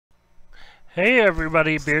Hey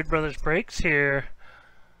everybody, Beard Brothers Breaks here.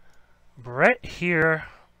 Brett here,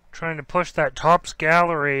 trying to push that Tops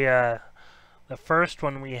Gallery, the first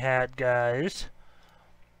one we had, guys.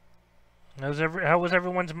 How was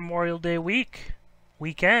everyone's Memorial Day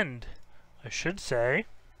weekend, I should say.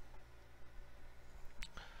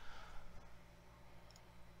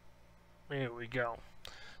 There we go.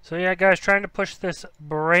 So yeah, guys, trying to push this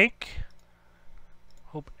break.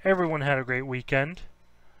 Hope everyone had a great weekend.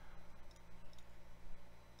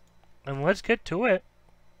 And let's get to it.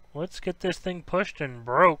 Let's get this thing pushed and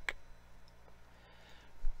broke.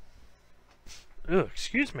 Ooh,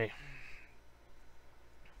 excuse me.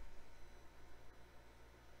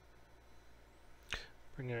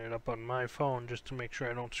 Bringing it up on my phone just to make sure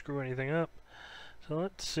I don't screw anything up. So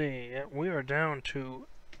let's see. We are down to,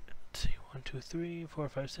 let's see, 1, 2, 3, 4,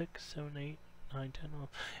 5, 6, 7, 8, 9, 10, 11,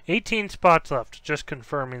 18 spots left. Just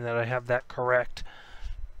confirming that I have that correct.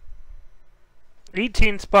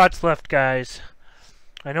 18 spots left, guys.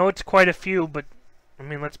 I know it's quite a few, but I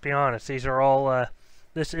mean, let's be honest. These are all.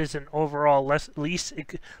 This is an overall less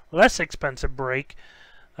expensive break.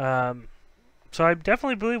 So I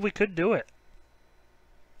definitely believe we could do it.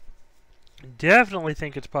 Definitely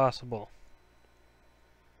think it's possible.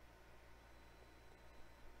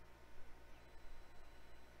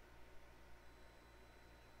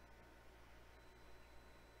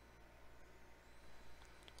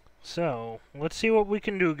 So, let's see what we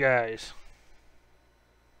can do, guys.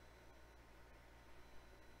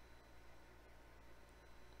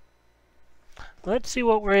 Let's see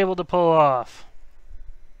what we're able to pull off.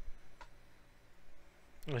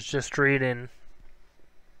 I was just reading.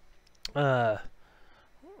 I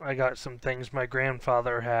got some things my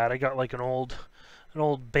grandfather had. I got like an old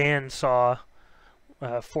bandsaw,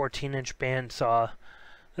 14-inch bandsaw.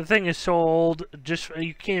 The thing is so old, just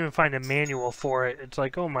you can't even find a manual for it. It's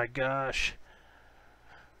like, oh my gosh.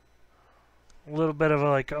 A little bit of a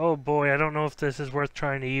like, oh boy, I don't know if this is worth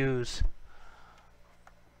trying to use.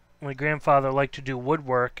 My grandfather liked to do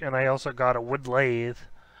woodwork, and I also got a wood lathe.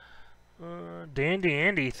 Dandy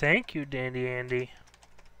Andy, thank you, Dandy Andy.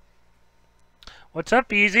 What's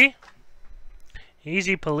up, Easy?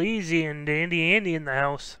 Easy Paleasy and Dandy Andy in the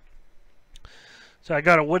house. So I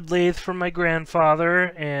got a wood lathe from my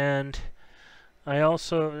grandfather, and I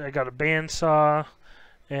got a bandsaw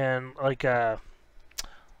and like a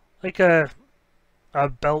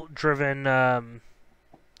belt-driven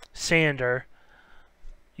sander.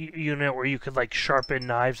 You know, where you could like sharpen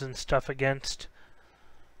knives and stuff against.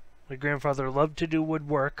 My grandfather loved to do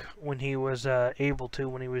woodwork when he was able to,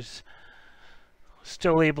 when he was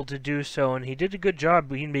still able to do so, and he did a good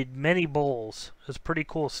job. He made many bowls. It was pretty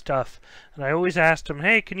cool stuff. And I always asked him,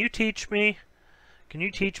 hey, can you teach me? Can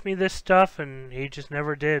you teach me this stuff? And he just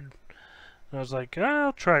never did. And I was like, oh,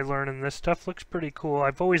 I'll try learning this stuff. Looks pretty cool.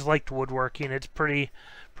 I've always liked woodworking. It's pretty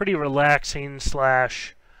relaxing / I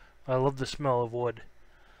love the smell of wood.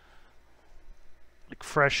 Like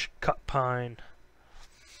fresh cut pine.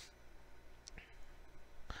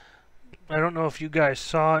 I don't know if you guys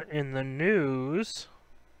saw it in the news.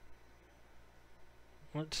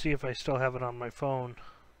 Let's see if I still have it on my phone.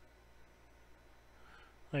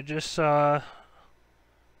 I just saw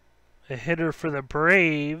a hitter for the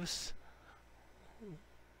Braves.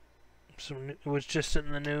 It was just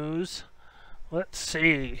in the news. Let's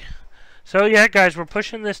see. So yeah, guys, we're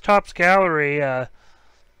pushing this Tops Gallery.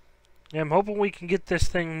 I'm hoping we can get this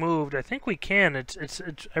thing moved. I think we can.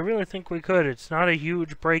 I really think we could. It's not a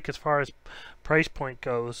huge break as far as price point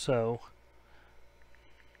goes, so.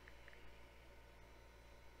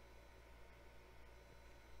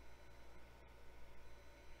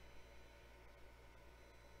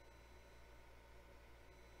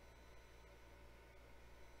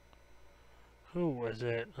 Who was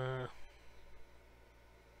it?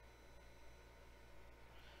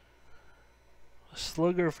 A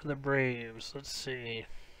slugger for the Braves. Let's see.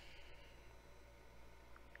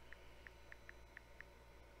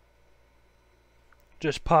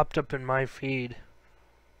 Just popped up in my feed.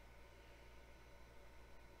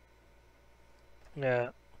 Yeah.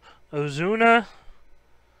 Ozuna.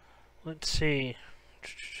 Let's see.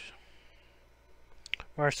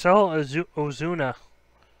 Marcell Ozuna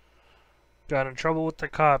got in trouble with the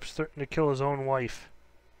cops, threatened to kill his own wife.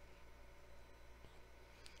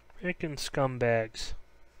 Frickin' scumbags.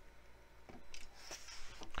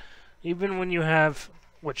 Even when you have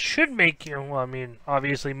what should make you, well, I mean,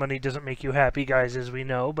 obviously money doesn't make you happy, guys, as we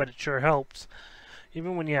know, but it sure helps.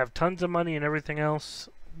 Even when you have tons of money and everything else,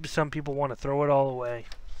 some people want to throw it all away.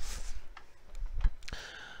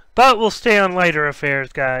 But we'll stay on lighter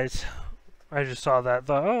affairs, guys. I just saw that.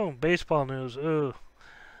 Thought, oh, baseball news. Ooh.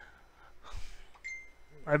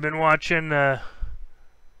 I've been watching, I've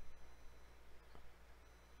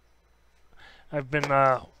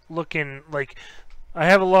been looking, like,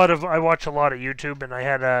 I watch a lot of YouTube, and I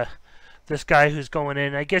had this guy who's going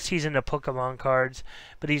in, I guess he's into Pokemon cards,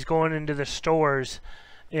 but he's going into the stores,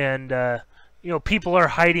 and, you know, people are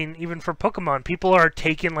hiding, even for Pokemon, people are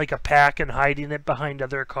taking, like, a pack and hiding it behind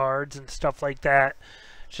other cards and stuff like that.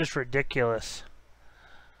 It's just ridiculous.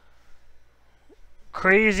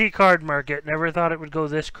 Crazy card market. Never thought it would go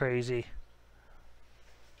this crazy.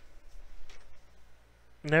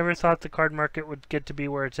 Never thought the card market would get to be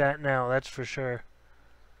where it's at now, that's for sure.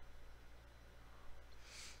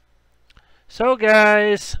 So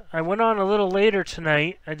guys, I went on a little later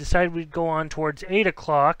tonight. I decided we'd go on towards 8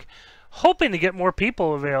 o'clock, hoping to get more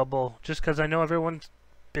people available, just because I know everyone's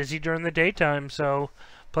busy during the daytime. So,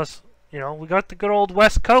 plus, you know, we got the good old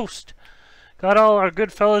West Coast. Got all our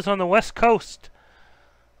good fellas on the West Coast.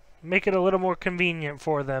 Make it a little more convenient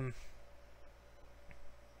for them.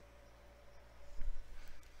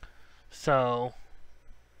 So,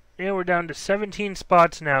 yeah, we're down to 17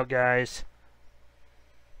 spots now, guys.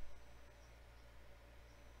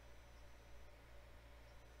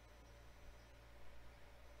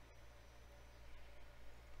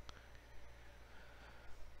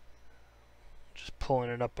 Just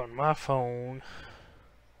pulling it up on my phone.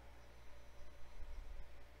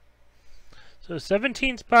 So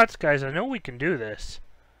 17 spots, guys. I know we can do this.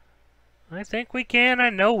 I think we can.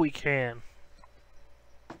 I know we can.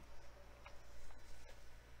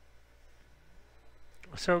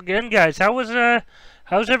 So again, guys,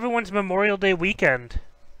 how's everyone's Memorial Day weekend?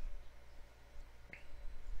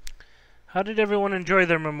 How did everyone enjoy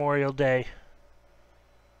their Memorial Day?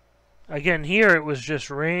 Again, here it was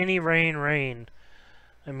just rainy, rain.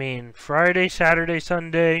 I mean, Friday, Saturday,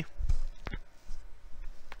 Sunday,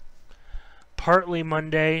 partly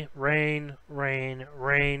Monday, rain.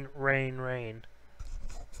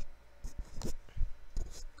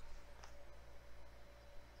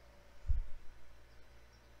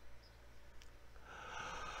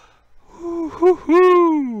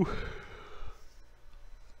 Woo-hoo-hoo! I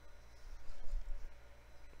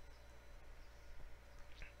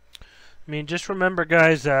mean, just remember,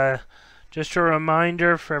 guys, just a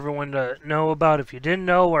reminder for everyone to know about if you didn't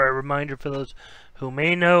know, or a reminder for those who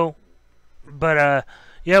may know. But,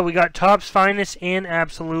 yeah, we got Topps Finest and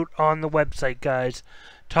Absolute on the website, guys.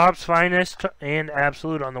 Topps Finest and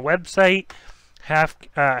Absolute on the website.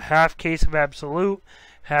 Half case of Absolute,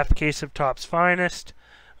 half case of Topps Finest.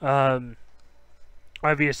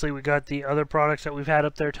 Obviously, we got the other products that we've had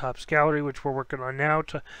up there, Topps Gallery, which we're working on now,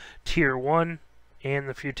 to Tier 1, and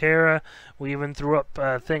the Futera. We even threw up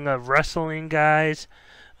a thing of wrestling, guys.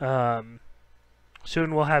 Soon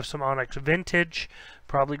we'll have some Onyx Vintage,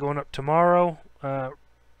 probably going up tomorrow.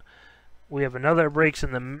 We have another Breaks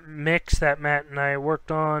in the Mix that Matt and I worked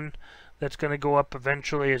on. That's going to go up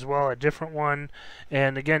eventually as well, a different one.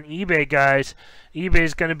 And again, eBay, guys. eBay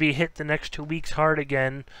is going to be hit the next 2 weeks hard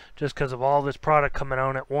again, just because of all this product coming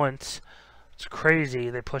out at once. It's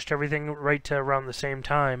crazy. They pushed everything right to around the same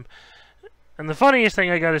time. And the funniest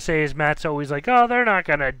thing I got to say is Matt's always like, oh, they're not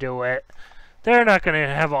going to do it. They're not going to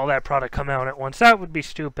have all that product come out at once. That would be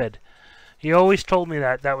stupid. He always told me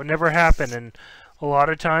that. That would never happen. And a lot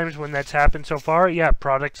of times when that's happened so far, yeah,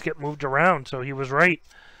 products get moved around. So he was right.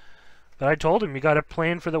 But I told him, you got to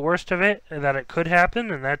plan for the worst of it, and that it could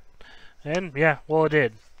happen, and yeah, well, it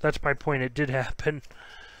did. That's my point. It did happen.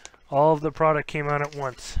 All of the product came out at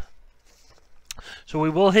once. So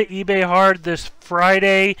we will hit eBay hard this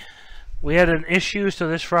Friday. We had an issue, so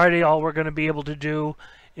this Friday all we're going to be able to do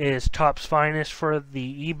is Topps Finest for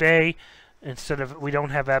the eBay. We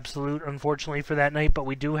don't have Absolute, unfortunately, for that night, but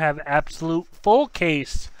we do have Absolute full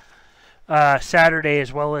case Saturday,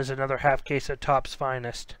 as well as another half case of Topps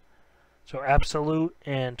Finest. So Absolute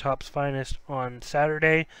and Topps Finest on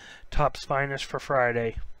Saturday, Topps Finest for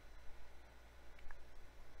Friday.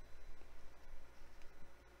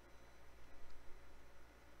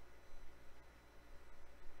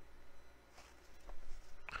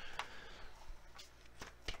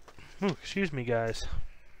 Ooh, excuse me, guys.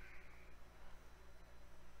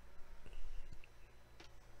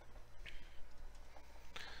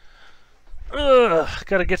 Ugh,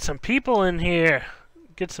 gotta get some people in here.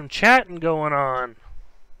 Get some chatting going on.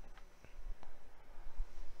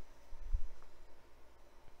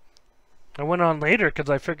 I went on later because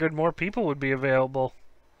I figured more people would be available.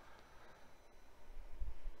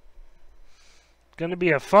 Gonna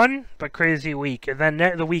be a fun but crazy week. And then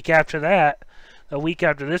the week after that, the week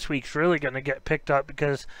after this week's really gonna get picked up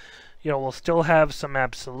because, you know, we'll still have some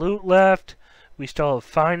Absolute left. We still have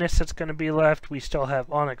Finest that's gonna be left. We still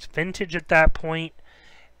have Onyx Vintage at that point.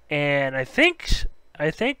 And I think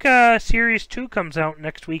Series 2 comes out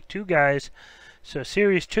next week too, guys. So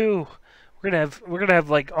Series 2, we're gonna have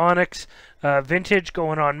like Onyx Vintage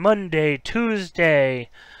going on Monday, Tuesday,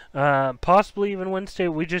 possibly even Wednesday.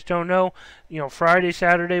 We just don't know. You know, Friday,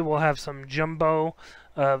 Saturday we'll have some jumbo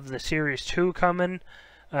of the Series 2 coming.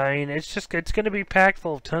 I mean, it's going to be packed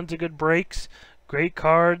full of tons of good breaks, great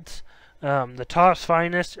cards. The Topps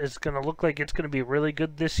Finest is going to look like it's going to be really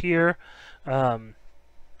good this year.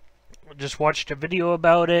 Just watched a video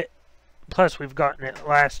about it. Plus, we've gotten it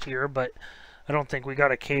last year, but I don't think we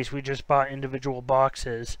got a case. We just bought individual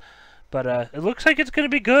boxes. But it looks like it's going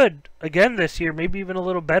to be good again this year, maybe even a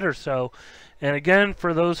little better so. And again,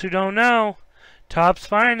 for those who don't know, Topps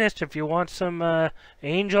Finest, if you want some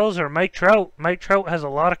Angels or Mike Trout has a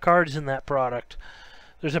lot of cards in that product.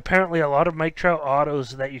 There's apparently a lot of Mike Trout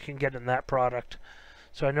autos that you can get in that product.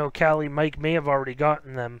 So I know Cali Mike may have already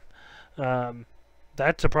gotten them.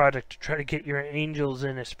 That's a product to try to get your Angels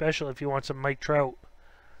in, especially if you want some Mike Trout.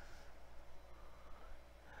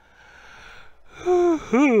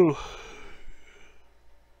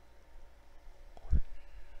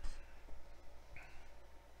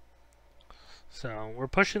 So, we're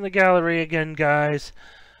pushing the gallery again, guys.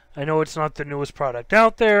 I know it's not the newest product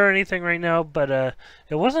out there or anything right now, but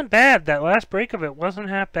it wasn't bad. That last break of it wasn't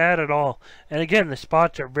half bad at all. And again, the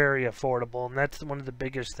spots are very affordable, and that's one of the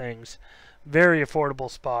biggest things. Very affordable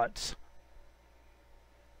spots.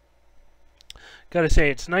 Gotta say,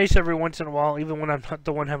 it's nice every once in a while, even when I'm not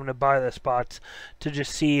the one having to buy the spots, to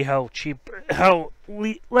just see how cheap,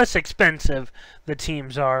 less expensive the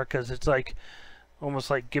teams are, because it's like, almost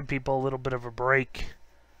like give people a little bit of a break.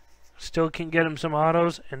 Still can get them some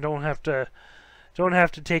autos and don't have to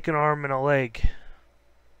take an arm and a leg.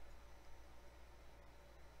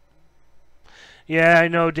 Yeah, I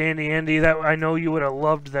know, Danny Andy. That I know you would have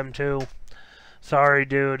loved them too. Sorry,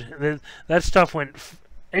 dude. That stuff went.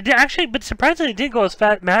 It actually, but surprisingly, it didn't go as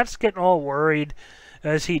fast. Matt's getting all worried,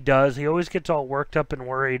 as he does. He always gets all worked up and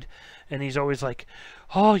worried, and he's always like,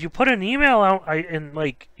 "Oh, you put an email out," and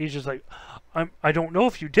like he's just like, I don't know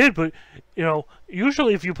if you did, but you know,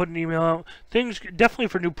 usually if you put an email out, things definitely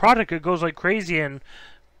for new product it goes like crazy, and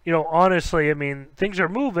you know, honestly, I mean, things are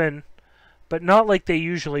moving, but not like they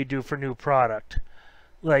usually do for new product.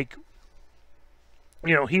 Like,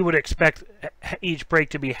 you know, he would expect each break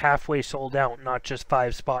to be halfway sold out, not just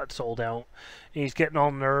 5 spots sold out. And he's getting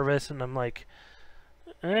all nervous, and I'm like,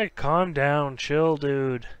 calm down, chill,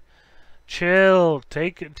 dude, chill,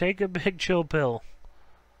 take a big chill pill.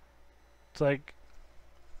 It's like,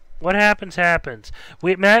 what happens, happens.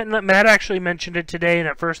 Matt actually mentioned it today, and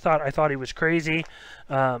at first I thought he was crazy.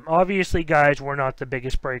 Obviously, guys, we're not the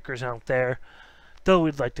biggest breakers out there, though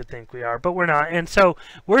we'd like to think we are, but we're not. And so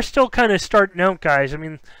we're still kind of starting out, guys. I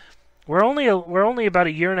mean, we're only about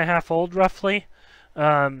a year and a half old, roughly.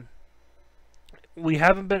 We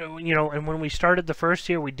haven't been, you know, and when we started the first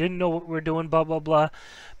year, we didn't know what we were doing, blah blah blah.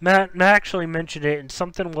 Matt actually mentioned it, and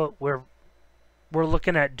something what we're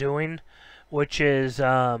looking at doing, which is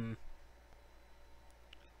if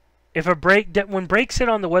when breaks sit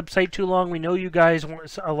on the website too long, we know you guys,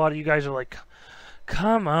 a lot of you guys are like,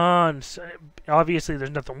 come on. So, obviously,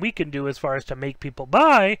 there's nothing we can do as far as to make people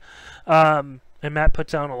buy. And Matt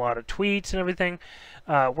puts out a lot of tweets and everything.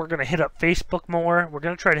 We're going to hit up Facebook more. We're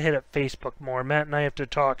going to try to hit up Facebook more. Matt and I have to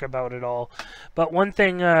talk about it all. But one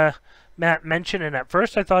thing Matt mentioned, and at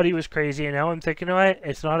first I thought he was crazy, and now I'm thinking, you know what,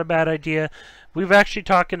 it's not a bad idea. We've actually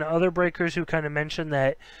talked to other breakers who kind of mentioned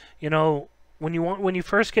that, you know, when you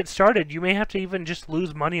first get started, you may have to even just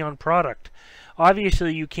lose money on product.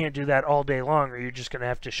 Obviously, you can't do that all day long, or you're just going to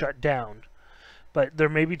have to shut down. But there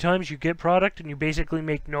may be times you get product and you basically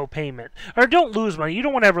make no payment. Or don't lose money. You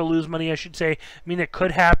don't want to ever lose money, I should say. I mean, it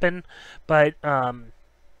could happen, but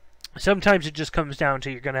sometimes it just comes down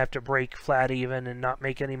to you're going to have to break flat even and not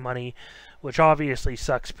make any money, which obviously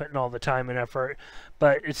sucks, putting all the time and effort.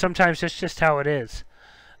 But sometimes it's just how it is.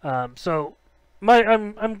 So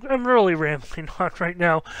I'm really rambling on right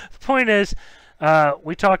now. The point is,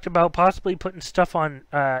 we talked about possibly putting stuff on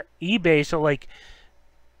eBay. So like,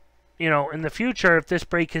 you know, in the future, if this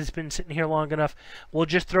break has been sitting here long enough, we'll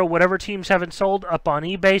just throw whatever teams haven't sold up on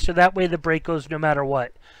eBay, so that way the break goes no matter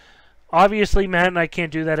what. Obviously, Matt and I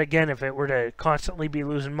can't do that again. If it were to constantly be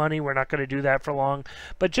losing money, we're not going to do that for long.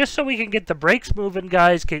 But just so we can get the breaks moving,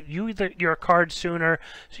 guys, get you your card sooner,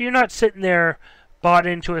 so you're not sitting there bought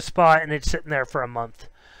into a spot and it's sitting there for a month.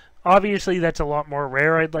 Obviously, that's a lot more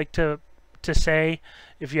rare, I'd like to say.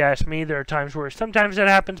 If you ask me, there are times where sometimes that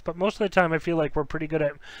happens, but most of the time I feel like we're pretty good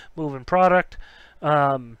at moving product.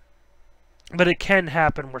 But it can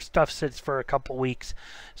happen where stuff sits for a couple weeks.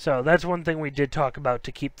 So that's one thing we did talk about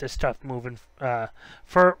to keep this stuff moving,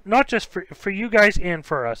 for not just for you guys and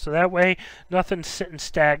for us. So that way nothing's sitting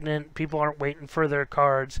stagnant. People aren't waiting for their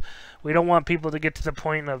cards. We don't want people to get to the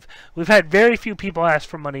point of... We've had very few people ask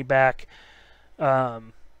for money back.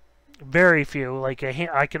 Very few. Like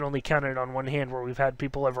I can only count it on one hand where we've had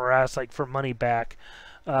people ever ask like for money back.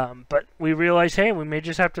 But we realize, hey, we may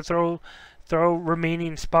just have to throw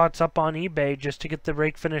remaining spots up on eBay just to get the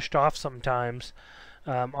break finished off sometimes.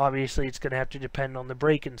 Obviously, it's going to have to depend on the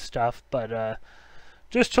break and stuff, but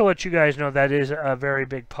just to let you guys know, that is a very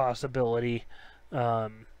big possibility for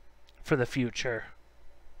the future.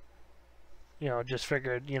 You know, just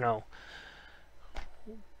figured, you know,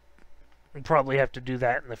 we'll probably have to do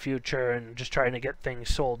that in the future and just trying to get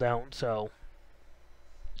things sold out, so...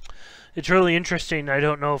 It's really interesting. I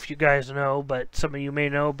don't know if you guys know, but some of you may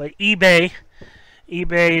know, but eBay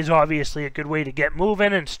is obviously a good way to get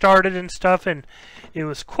moving and started and stuff, and it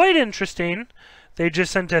was quite interesting. They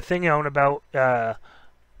just sent a thing out about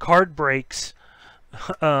card breaks,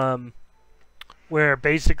 where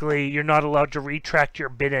basically you're not allowed to retract your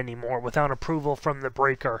bid anymore without approval from the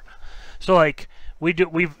breaker. So like we've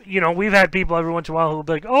had people every once in a while who'll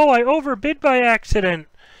be like, "Oh, I overbid by accident."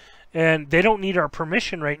 And they don't need our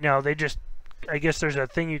permission right now. They just, I guess there's a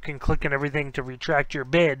thing you can click and everything to retract your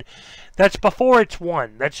bid. That's before it's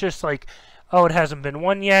won. That's just like, oh, it hasn't been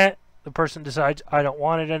won yet. The person decides, I don't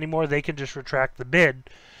want it anymore. They can just retract the bid.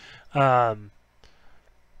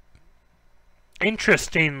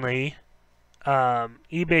 Interestingly,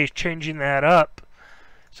 eBay's changing that up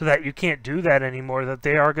so that you can't do that anymore. That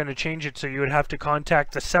they are going to change it so you would have to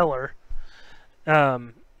contact the seller.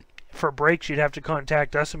 For breaks, you'd have to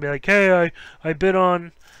contact us and be like, "Hey, I bid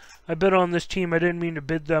on this team. I didn't mean to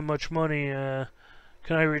bid that much money. Can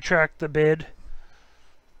I retract the bid?"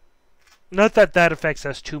 Not that that affects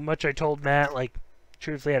us too much. I told Matt, like,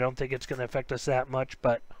 truthfully, I don't think it's going to affect us that much.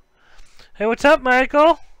 But hey, what's up,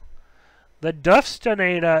 Michael? The Duff's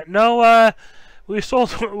donated. No, we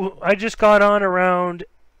sold. I just got on around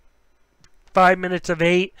 5 minutes of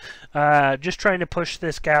 8, just trying to push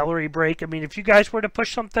this gallery break. I mean, if you guys were to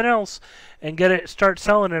push something else and start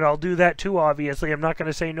selling it, I'll do that too, obviously. I'm not going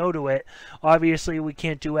to say no to it. Obviously, we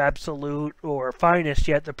can't do Absolute or Finest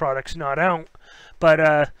yet. The product's not out.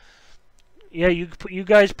 But, yeah, you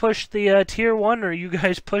guys push the Tier 1 or you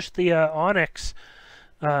guys push the Onyx.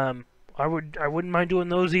 I wouldn't mind doing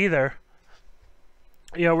those either.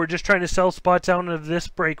 You know, we're just trying to sell spots out of this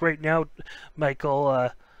break right now, Michael.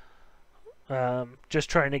 Just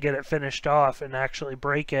trying to get it finished off and actually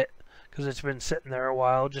break it because it's been sitting there a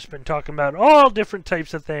while. Just been talking about all different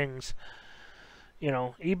types of things. You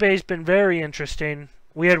know, eBay's been very interesting.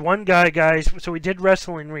 We had one guy, guys, so we did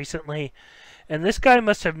wrestling recently, and this guy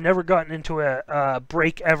must have never gotten into a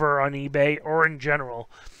break ever on eBay or in general.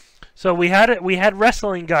 So we had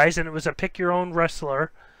wrestling, guys, and it was a pick your own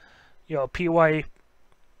wrestler. You know, PYW,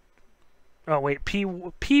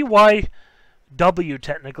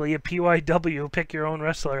 technically, a PYW, pick your own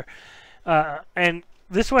wrestler. And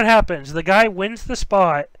this is what happens. The guy wins the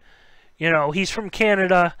spot. You know, he's from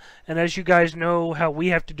Canada, and as you guys know how we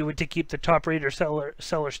have to do it to keep the top rater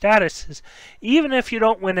seller status is, even if you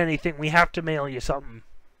don't win anything, we have to mail you something.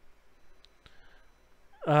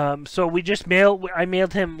 So we just I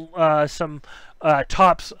mailed him some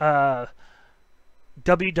Topps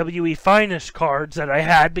WWE Finest cards that I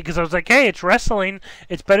had because I was like, hey, it's wrestling.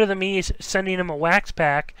 It's better than me sending him a wax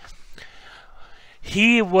pack.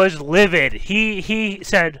 He was livid. He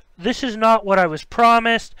said, this is not what I was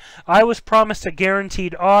promised. I was promised a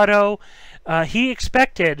guaranteed auto. He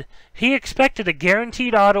expected a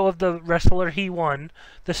guaranteed auto of the wrestler he won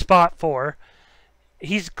the spot for.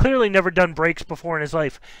 He's clearly never done breaks before in his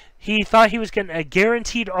life. He thought he was getting a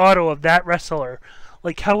guaranteed auto of that wrestler.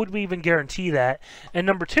 Like, how would we even guarantee that? And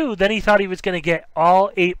number two, then he thought he was going to get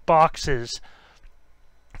all 8 boxes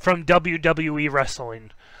from WWE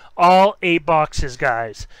Wrestling. All 8 boxes,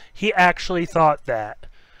 guys. He actually thought that.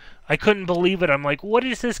 I couldn't believe it. I'm like, what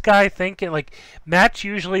is this guy thinking? Like, Matt's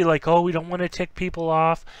usually like, oh, we don't want to tick people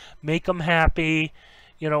off, make them happy.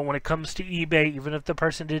 You know, when it comes to eBay, even if the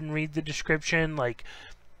person didn't read the description, like,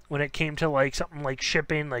 when it came to, like, something like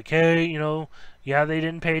shipping, like, hey, you know, yeah, they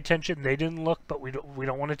didn't pay attention, they didn't look, but we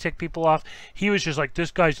don't want to tick people off. He was just like,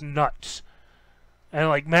 this guy's nuts. And,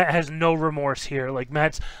 like, Matt has no remorse here. Like,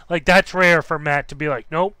 that's rare for Matt to be like,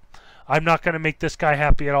 nope, I'm not going to make this guy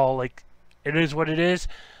happy at all. Like, it is what it is.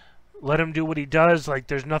 Let him do what he does. Like,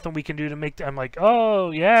 there's nothing we can do to make... I'm like, oh,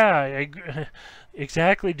 yeah,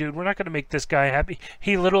 exactly, dude. We're not going to make this guy happy.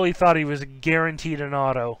 He literally thought he was guaranteed an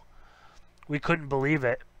auto. We couldn't believe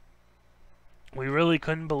it. We really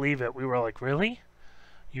couldn't believe it. We were like, really?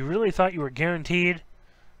 You really thought you were guaranteed?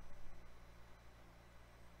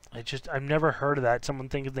 I've never heard of that. Someone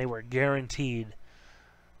thinking they were guaranteed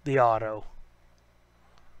the auto.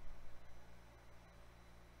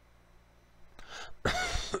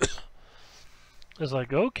 It's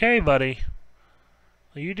like, okay, buddy.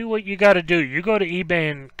 You do what you gotta do. You go to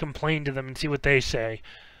eBay and complain to them and see what they say.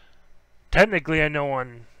 Technically, I know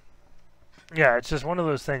on... Yeah, it's just one of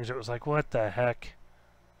those things. It was like, what the heck?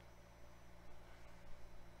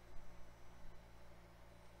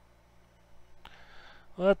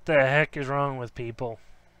 What the heck is wrong with people?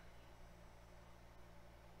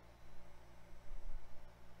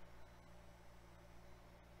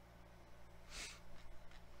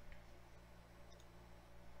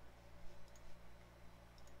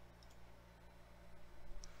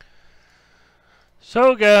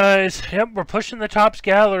 So guys, yep, we're pushing the Topps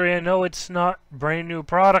Gallery. I know it's not brand new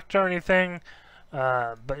product or anything,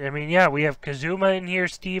 but I mean, yeah, we have Kazuma in here,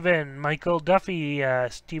 Steven, Michael Duffy,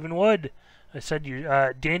 Stephen Wood. I said you,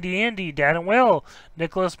 Dandy Andy, Dad and Will,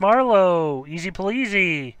 Nicholas Marlowe, Easy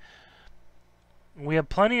Pleasy. We have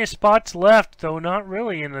plenty of spots left, though not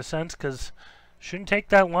really in a sense, because shouldn't take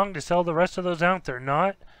that long to sell the rest of those out. They're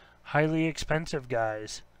not highly expensive,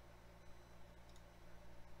 guys.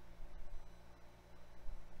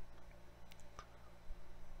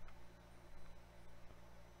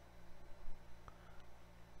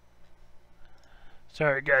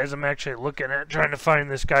 Sorry guys, I'm actually looking at trying to find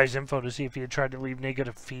this guy's info to see if he had tried to leave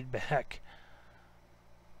negative feedback.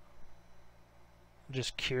 I'm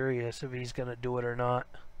just curious if he's gonna do it or not.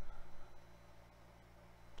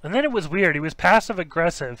 And then it was weird. He was passive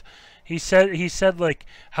aggressive. He said like,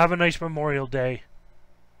 have a nice Memorial Day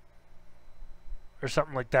or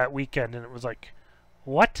something like that weekend, and it was like,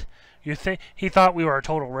 what? You think he thought we were a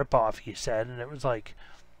total ripoff, he said, and it was like,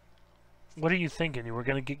 what are you thinking? You were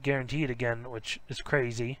going to get guaranteed again, which is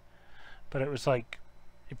crazy. But it was like,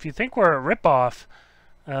 if you think we're a ripoff,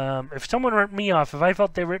 if someone ripped me off, if I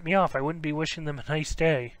felt they ripped me off, I wouldn't be wishing them a nice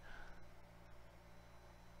day.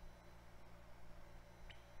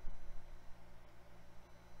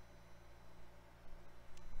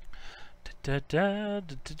 I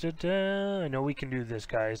know we can do this,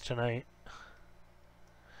 guys, tonight.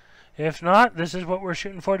 If not, this is what we're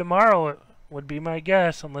shooting for tomorrow. Would be my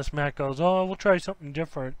guess, unless Matt goes, oh, we'll try something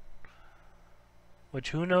different. Which,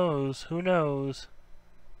 who knows? Who knows?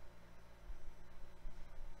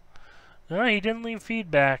 No, he didn't leave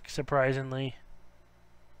feedback, surprisingly.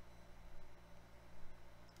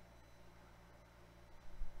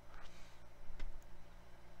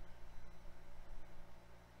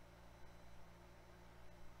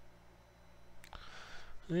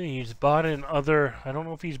 He's bought in other... I don't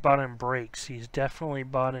know if he's bought in breaks. He's definitely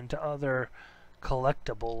bought into other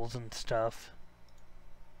collectibles and stuff.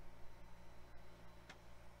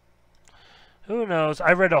 Who knows?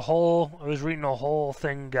 I was reading a whole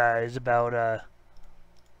thing, guys, about,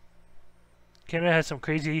 Canada has some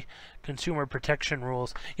crazy consumer protection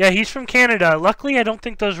rules. Yeah, he's from Canada. Luckily, I don't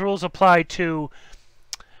think those rules apply to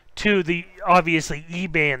the, obviously,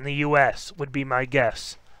 eBay in the U.S., would be my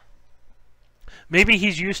guess. Maybe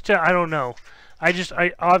he's used to, I don't know.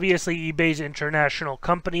 Obviously eBay's an international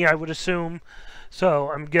company, I would assume.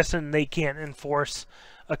 So I'm guessing they can't enforce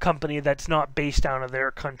a company that's not based out of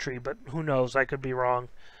their country, but who knows, I could be wrong.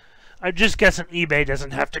 I'm just guessing eBay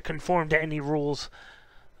doesn't have to conform to any rules,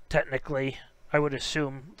 technically, I would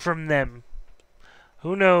assume, from them.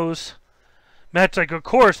 Who knows? Matt's like, of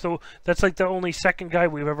course, though, that's like the only second guy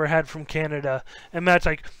we've ever had from Canada. And Matt's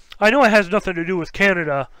like, I know it has nothing to do with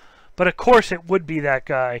Canada, but of course it would be that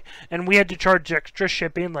guy. And we had to charge extra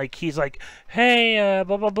shipping. Like, he's like, hey,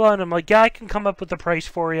 blah, blah, blah. And I'm like, yeah, I can come up with the price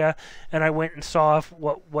for you. And I went and saw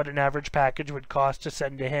what an average package would cost to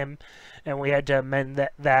send to him. And we had to amend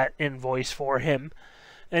that invoice for him.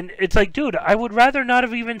 And it's like, dude, I would rather not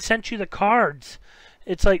have even sent you the cards.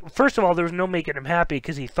 It's like, first of all, there was no making him happy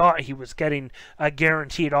because he thought he was getting a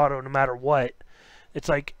guaranteed auto no matter what. It's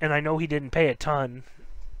like, and I know he didn't pay a ton.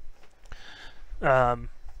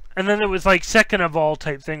 And then it was like second of all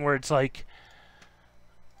type thing where it's like,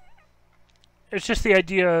 it's just the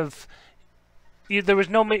idea of, there was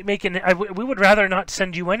no making, we would rather not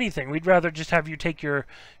send you anything. We'd rather just have you take your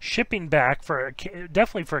shipping back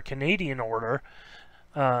definitely for a Canadian order.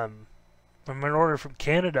 From an order from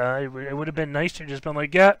Canada, it would have been nice to just been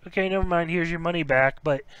like, yeah, okay, never mind, here's your money back.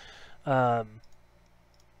 But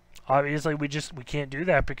obviously we can't do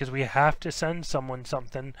that because we have to send someone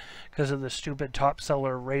something because of the stupid top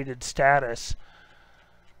seller rated status.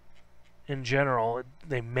 In general,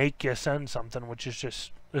 they make you send something, which is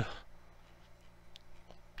just ugh.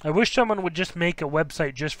 I wish someone would just make a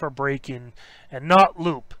website just for breaking and not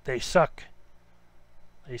loop. They suck.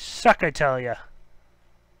 They suck, I tell ya.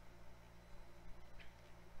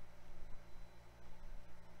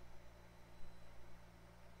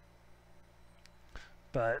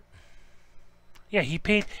 But yeah, he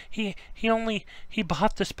bought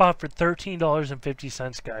the spot for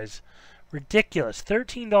 $13.50, guys. Ridiculous.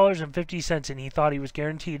 $13.50, and he thought he was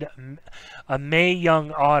guaranteed a Mae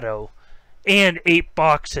Young auto and 8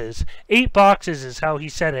 boxes. 8 boxes is how he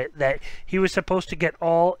said it, that he was supposed to get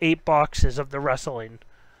all 8 boxes of the wrestling.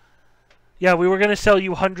 Yeah, we were going to sell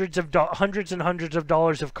you hundreds and hundreds of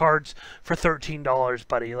dollars of cards for $13,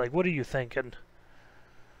 buddy. Like, what are you thinking?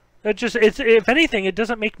 If anything, it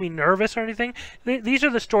doesn't make me nervous or anything. These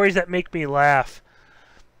are the stories that make me laugh.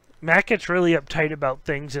 Matt gets really uptight about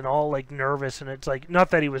things and all like nervous, and it's like,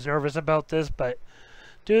 not that he was nervous about this, but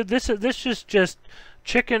dude, this is just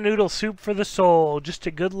chicken noodle soup for the soul, just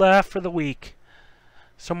a good laugh for the week.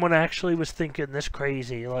 Someone actually was thinking this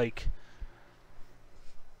crazy, like.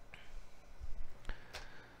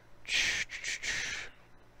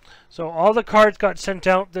 So all the cards got sent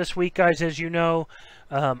out this week, guys, as you know.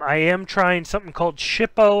 I am trying something called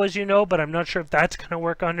Shippo, as you know, but I'm not sure if that's going to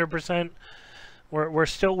work 100%. We're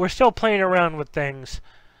still playing around with things.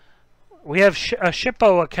 We have a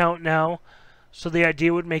Shippo account now, so the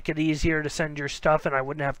idea would make it easier to send your stuff, and I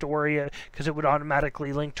wouldn't have to worry because it would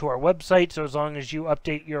automatically link to our website. So as long as you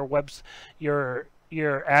update your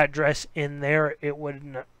address in there, it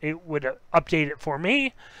would update it for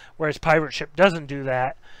me, whereas Pirate Ship doesn't do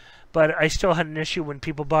that. But I still had an issue when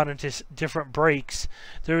people bought into different breaks.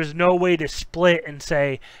 There was no way to split and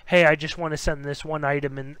say, hey, I just want to send this one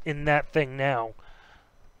item in that thing now.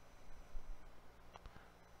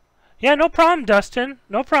 Yeah, no problem, Dustin.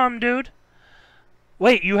 No problem, dude.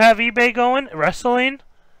 Wait, you have eBay going? Wrestling?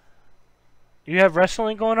 You have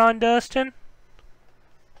wrestling going on, Dustin?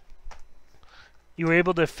 You were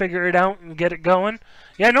able to figure it out and get it going?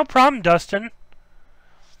 Yeah, no problem, Dustin.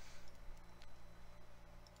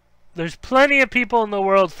 There's plenty of people in the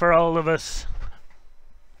world for all of us.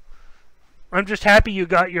 I'm just happy you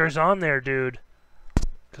got yours on there, dude.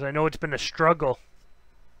 Because I know it's been a struggle.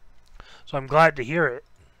 So I'm glad to hear it.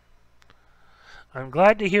 I'm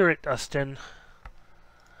glad to hear it, Dustin.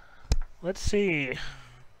 Let's see.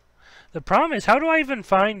 The problem is, how do I even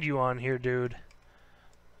find you on here, dude?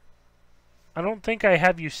 I don't think I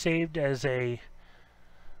have you saved as a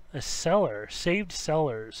seller. Saved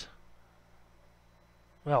sellers.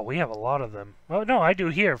 Well, we have a lot of them. Oh, no, I do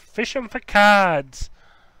here. Fish 'em for cards.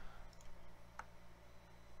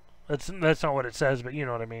 That's not what it says, but you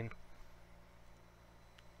know what I mean.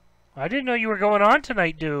 I didn't know you were going on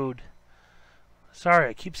tonight, dude. Sorry,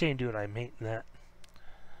 I keep saying dude. I'm hating that.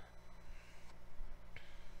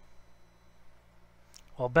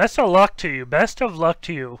 Well, best of luck to you. Best of luck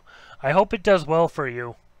to you. I hope it does well for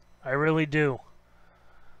you. I really do.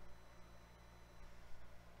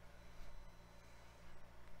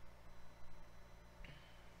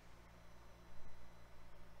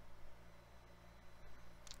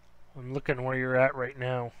 I'm looking where you're at right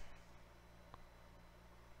now.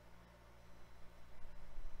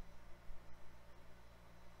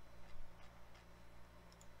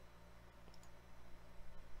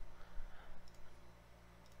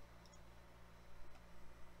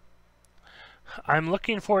 I'm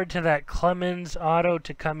looking forward to that Clemens auto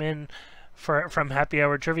to come in from Happy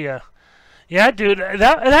Hour Trivia. Yeah, dude,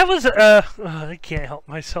 that was I can't help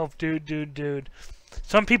myself, dude.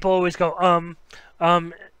 Some people always go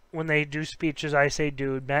when they do speeches. I say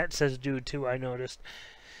dude. Matt says dude too. I noticed.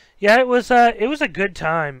 Yeah, it was a good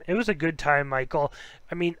time. It was a good time, Michael.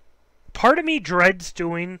 I mean, part of me dreads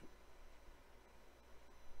doing.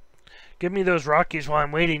 Give me those Rockies while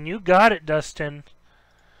I'm waiting. You got it, Dustin.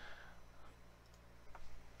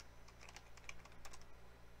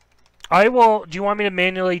 I will. Do you want me to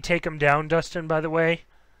manually take them down, Dustin, by the way?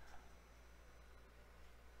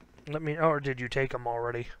 Let me. Or did you take them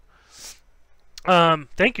already?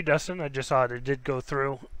 Thank you, Dustin. I just saw it did go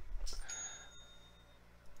through.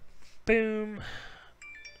 Boom.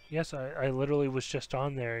 Yes, I literally was just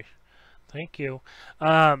on there. Thank you.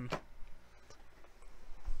 I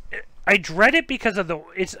dread it because of the.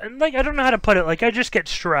 It's like, I don't know how to put it. Like, I just get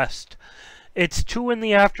stressed. It's 2 in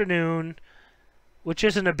the afternoon. Which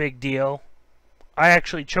isn't a big deal. I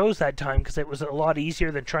actually chose that time because it was a lot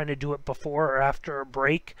easier than trying to do it before or after a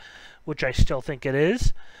break, which I still think it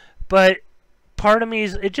is. But part of me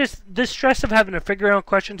is, it just, the stress of having to figure out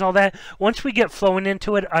questions, all that, once we get flowing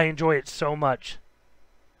into it, I enjoy it so much.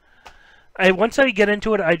 Once I get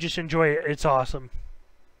into it, I just enjoy it. It's awesome.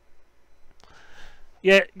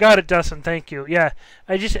 Yeah, got it, Dustin. Thank you. Yeah,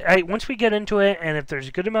 once we get into it, and if there's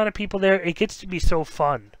a good amount of people there, it gets to be so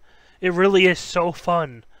fun. It really is so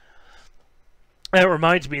fun. That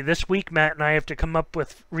reminds me, this week Matt and I have to come up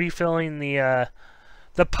with refilling the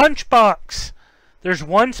punch box. There's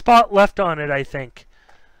one spot left on it, I think.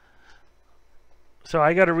 So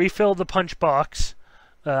I got to refill the punch box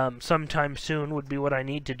sometime soon would be what I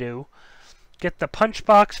need to do. Get the punch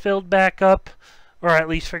box filled back up, or at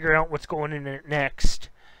least figure out what's going in it next.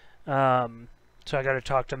 So I got to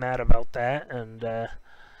talk to Matt about that, and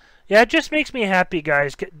yeah, it just makes me happy,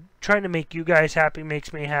 guys. Trying to make you guys happy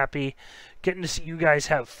makes me happy. Getting to see you guys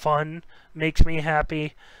have fun makes me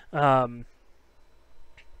happy. Yeah,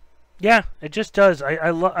 it just does.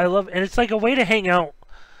 I love, and it's like a way to hang out.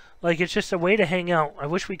 Like, it's just a way to hang out. I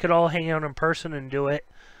wish we could all hang out in person and do it.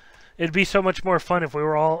 It'd be so much more fun if we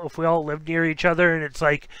all lived near each other, and it's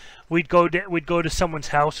like we'd go to someone's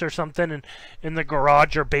house or something, and in the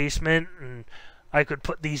garage or basement, and I could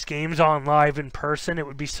put these games on live in person. It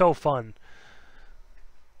would be so fun.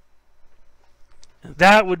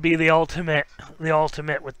 That would be the ultimate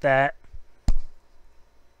with that.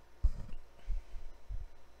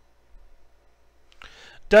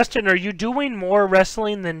 Dustin, are you doing more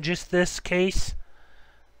wrestling than just this case?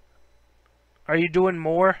 Are you doing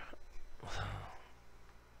more?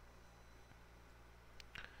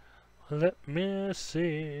 Let me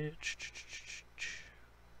see.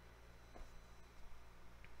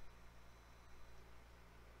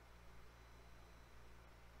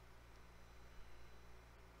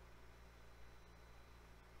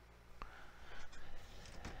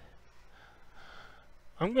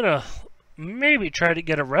 I'm gonna maybe try to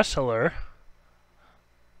get a wrestler.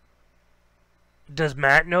 Does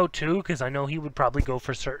Matt know too? Because I know he would probably go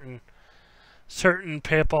for certain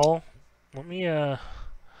people. Let me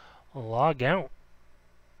log out.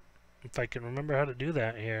 If I can remember how to do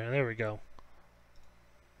that here. There we go.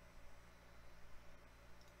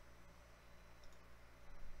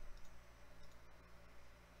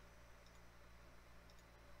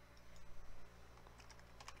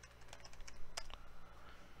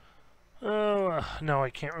 Oh, no,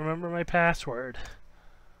 I can't remember my password.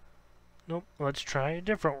 Nope, let's try a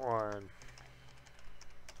different one.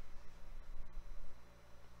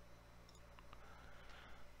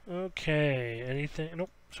 Okay, anything?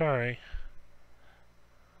 Nope, sorry.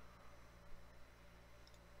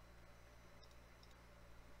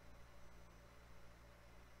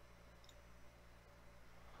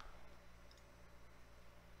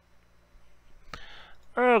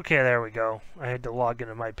 Okay, there we go. I had to log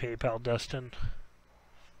into my PayPal, Dustin.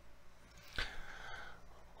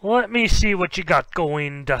 Let me see what you got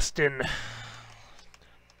going, Dustin.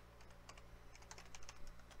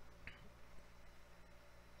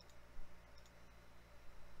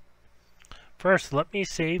 First, let me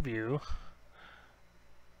save you.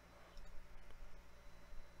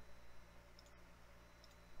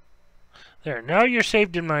 There, now you're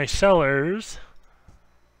saved in my sellers.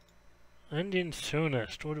 Ending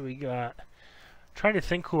soonest. What do we got? Trying to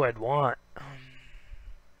think who I'd want. Of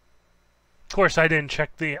course, I didn't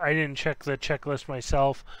check the checklist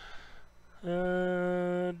myself.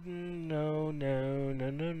 No.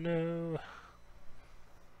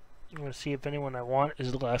 I want to see if anyone I want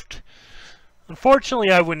is left.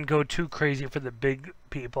 Unfortunately, I wouldn't go too crazy for the big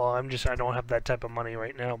people. I don't have that type of money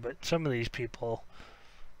right now. But some of these people,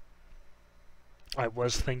 I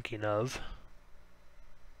was thinking of.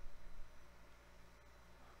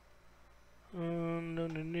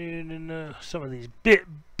 No. Some of these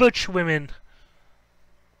butch women.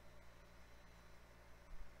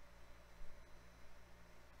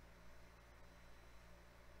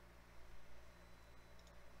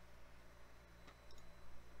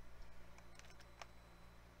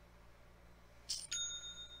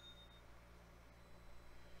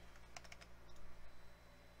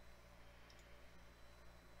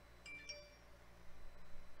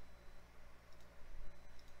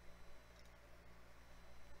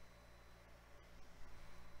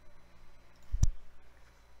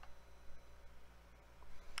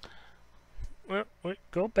 Wait,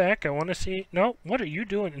 go back. I want to see. No, what are you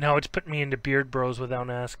doing? Now it's putting me into Beard Bros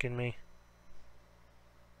without asking me.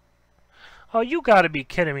 Oh, you gotta be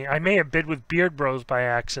kidding me. I may have bid with Beard Bros by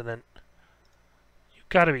accident. You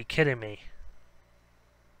gotta be kidding me.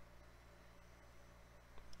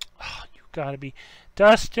 Oh, you gotta be.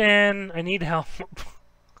 Dustin, I need help.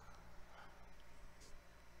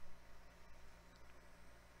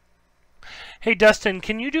 Hey, Dustin,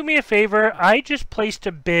 can you do me a favor? I just placed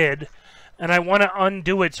a bid, and I want to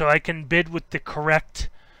undo it so I can bid with the correct...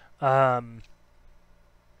 I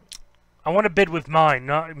want to bid with mine.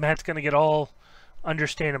 Matt's going to get all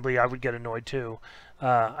understandably, I would get annoyed too.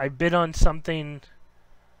 I bid on something.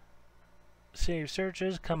 Save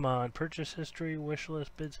searches. Come on. Purchase history. Wish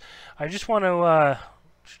list bids. I just want to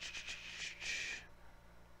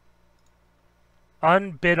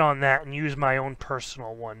unbid on that and use my own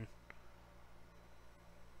personal one.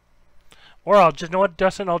 Or I'll just, you know what,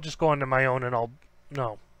 Dustin? I'll just go onto my own and I'll...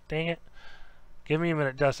 No. Dang it. Give me a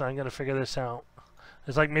minute, Dustin. I'm going to figure this out.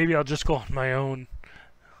 It's like maybe I'll just go on my own.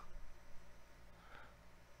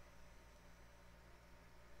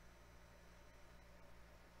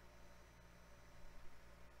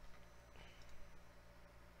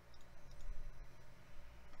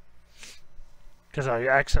 Because I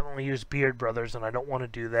accidentally used Beard Brothers and I don't want to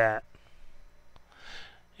do that.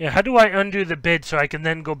 Yeah, how do I undo the bid so I can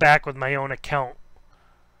then go back with my own account?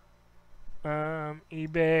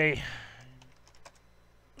 eBay.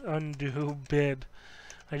 Undo bid.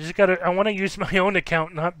 I want to use my own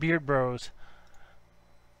account, not Beard Bros.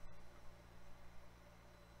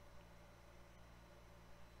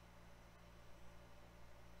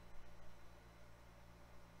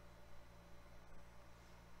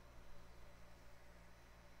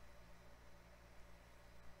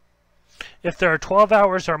 If there are 12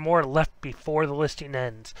 hours or more left before the listing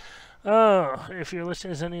ends. Oh, if your listing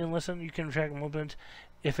is ending in less than, you can track movement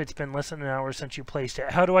if it's been less than an hour since you placed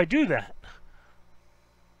it. How do I do that?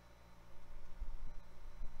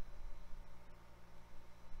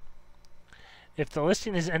 If the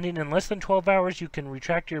listing is ending in less than 12 hours, you can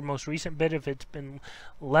retract your most recent bid if it's been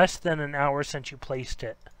less than an hour since you placed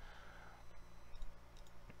it.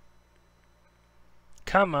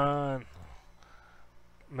 Come on.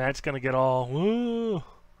 Matt's gonna get all, woo.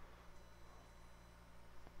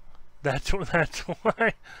 That's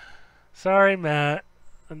why. Sorry, Matt.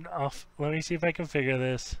 Let me see if I can figure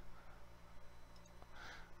this.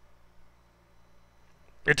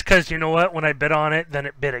 It's because, you know what? When I bid on it, then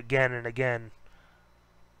it bid again and again.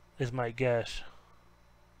 Is my guess.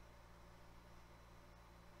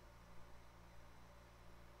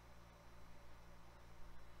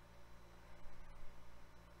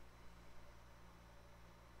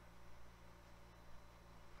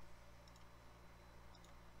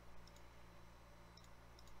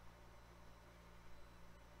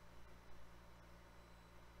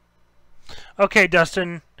 Okay,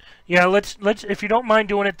 Dustin. Yeah, let's if you don't mind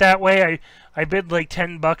doing it that way, I bid like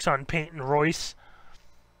 $10 on Paint and Royce.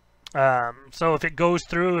 So if it goes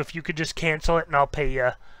through, if you could just cancel it and I'll pay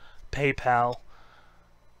you PayPal.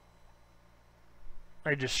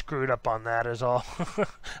 I just screwed up on that is all.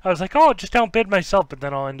 I was like, oh, just outbid myself, but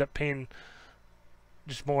then I'll end up paying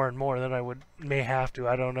just more and more than I may have to.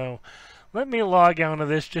 I don't know. Let me log out of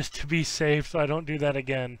this just to be safe so I don't do that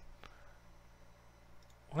again.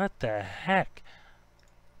 What the heck?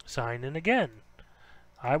 Sign in again.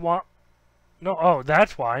 I want... No, oh,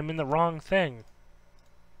 that's why I'm in the wrong thing.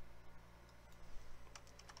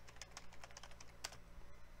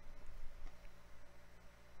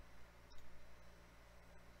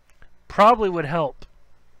 Probably would help.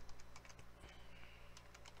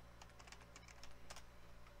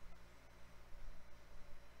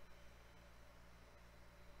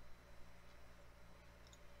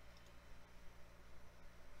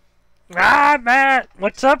 Ah, Matt!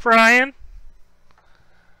 What's up, Ryan?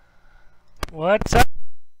 What's up?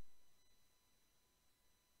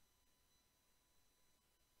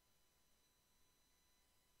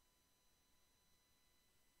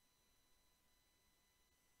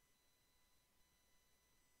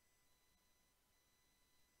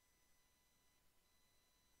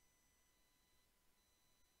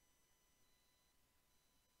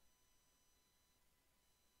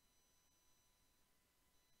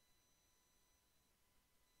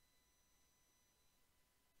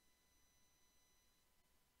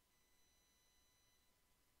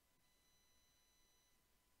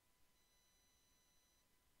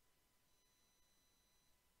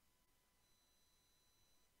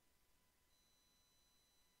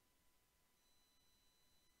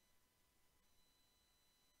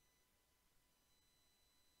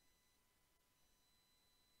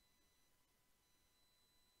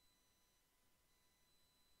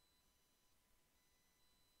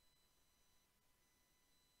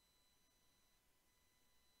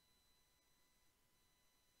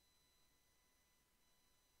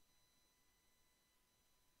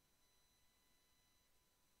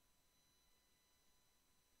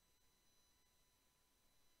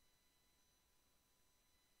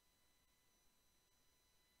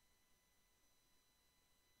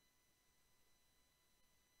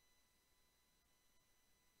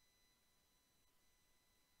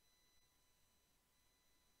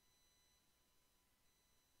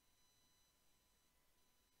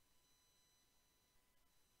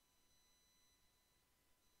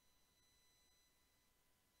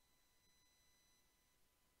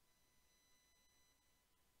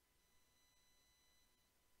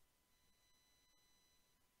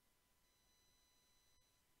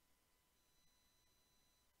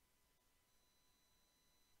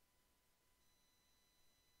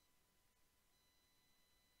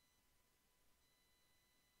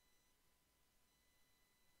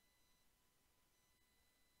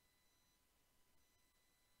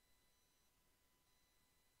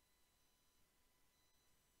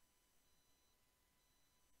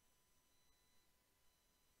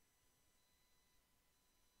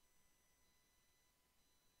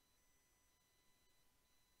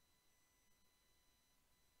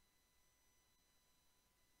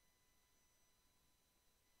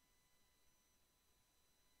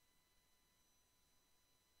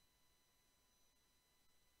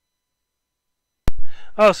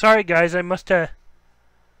 Oh, sorry guys, I must have...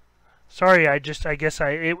 Sorry, I guess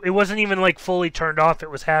it wasn't even like fully turned off.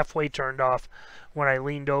 It was halfway turned off when I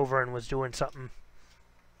leaned over and was doing something.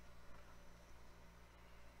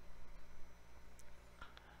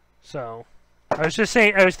 So, I was just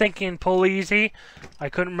saying, I was thinking pull easy. I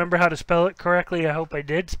couldn't remember how to spell it correctly. I hope I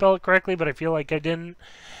did spell it correctly, but I feel like I didn't.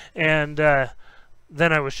 And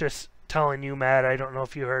then I was just telling you, Matt, I don't know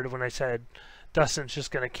if you heard when I said Dustin's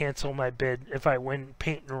just going to cancel my bid if I win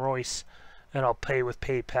Paint and Royce, and I'll pay with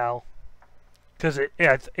PayPal. Because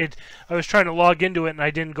I was trying to log into it and I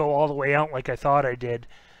didn't go all the way out like I thought I did.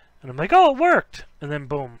 And I'm like, oh, it worked. And then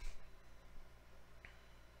boom.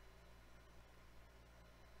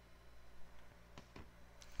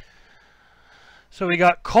 So we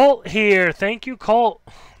got Colt here. Thank you, Colt.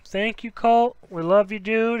 Thank you, Colt. We love you,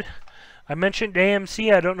 dude. I mentioned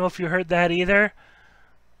AMC. I don't know if you heard that either.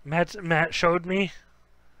 Matt showed me.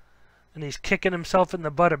 And he's kicking himself in the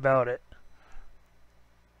butt about it.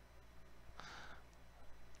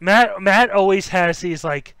 Matt always has these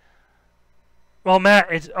like, well,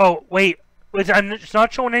 Matt, oh wait, it's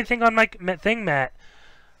not showing anything on my thing, Matt.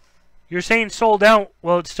 You're saying sold out.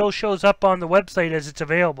 Well, it still shows up on the website as it's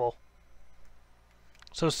available.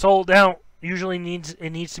 So sold out usually needs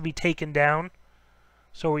to be taken down.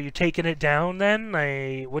 So are you taking it down then?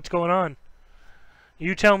 What's going on?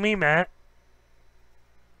 You tell me, Matt.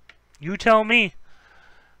 You tell me.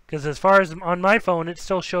 Because as far as on my phone, it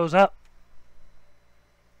still shows up.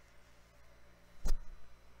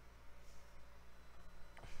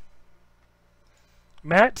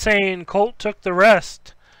 Matt saying Colt took the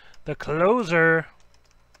rest. The closer.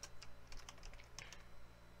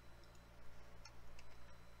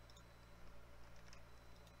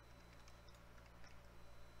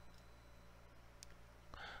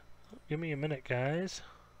 Give me a minute, guys.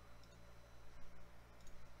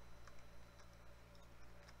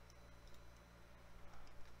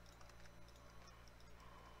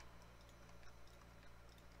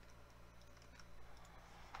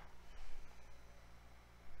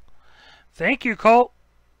 Thank you, Colt.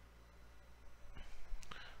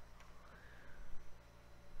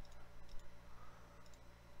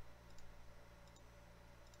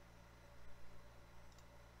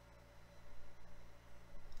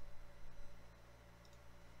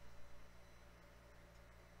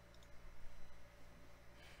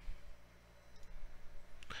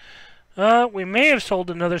 We may have sold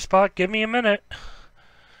another spot. Give me a minute.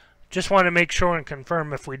 Just want to make sure and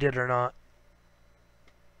confirm if we did or not.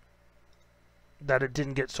 That it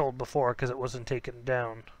didn't get sold before because it wasn't taken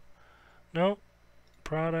down. No.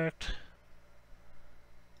 Product.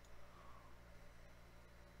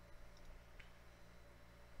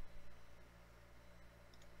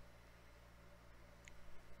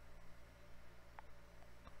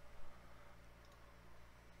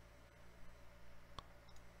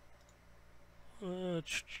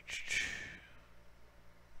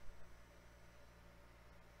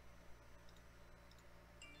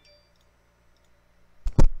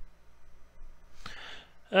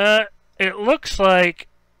 It looks like...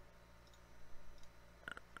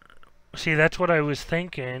 See, that's what I was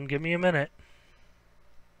thinking. Give me a minute.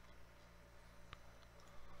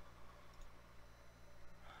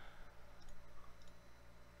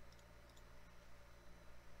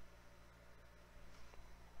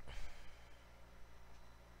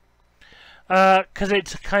 Because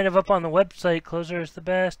it's kind of up on the website. Closer is the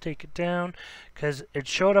best. Take it down. Because it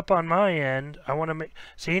showed up on my end. I want to make...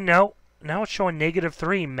 See, now it's showing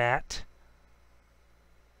 -3, Matt.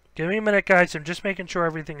 Give me a minute, guys. I'm just making sure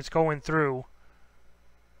everything's going through.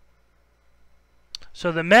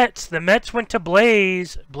 So the Mets went to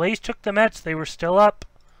Blaze. Blaze took the Mets. They were still up.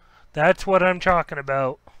 That's what I'm talking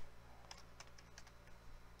about.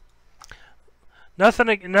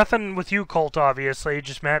 Nothing with you, Colt, obviously.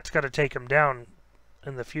 Just Matt's got to take him down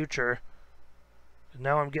in the future.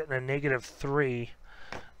 Now I'm getting a -3.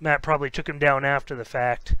 Matt probably took him down after the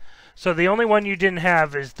fact. So the only one you didn't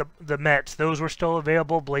have is the Mets. Those were still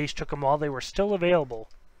available. Blaze took them all. They were still available.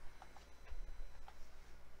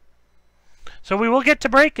 So we will get to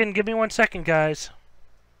breaking. Give me 1 second, guys.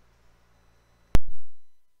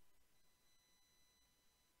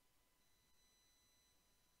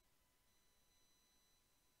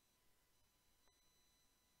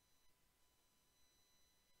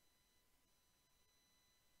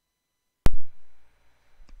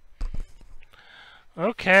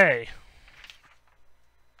 Okay.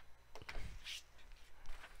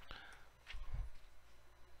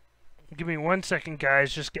 Give me 1 second,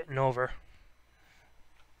 guys. Just getting over.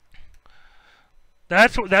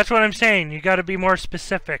 That's what I'm saying. You got to be more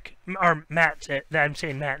specific. Or Matt, I'm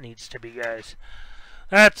saying Matt needs to be, guys.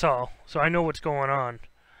 That's all. So I know what's going on.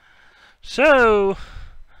 So,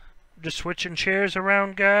 just switching chairs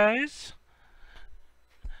around, guys.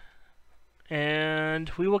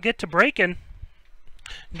 And we will get to breaking.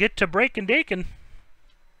 Get to breaking dakin'.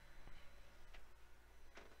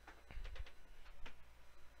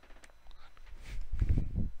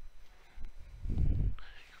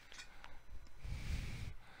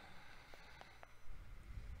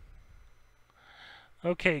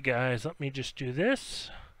 Okay, guys, let me just do this.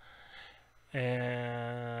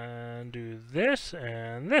 And do this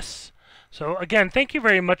and this. So, again, thank you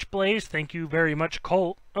very much, Blaze. Thank you very much,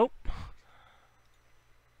 Colt. Oh.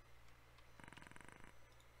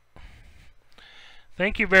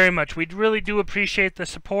 Thank you very much. We really do appreciate the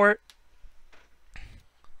support.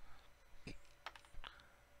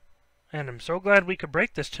 And I'm so glad we could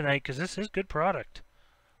break this tonight, because this is good product.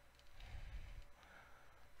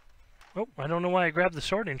 Oh, I don't know why I grabbed the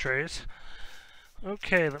sorting trays.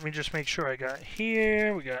 Okay, let me just make sure I got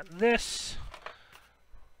here. We got this.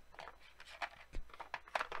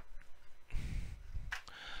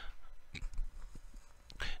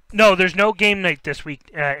 No, there's no game night this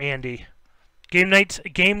week, Andy. Game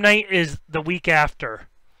night is the week after.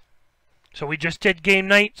 So we just did game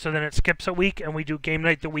night, so then it skips a week, and we do game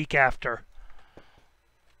night the week after.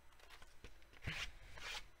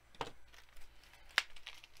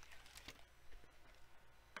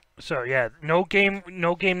 So yeah, no game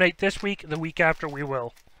night this week. The week after we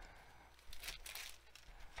will.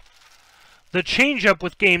 The change up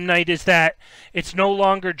with game night is that it's no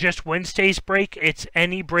longer just Wednesday's break. It's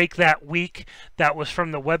any break that week that was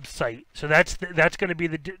from the website. So that's going to be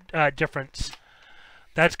the difference.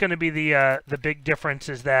 That's going to be the big difference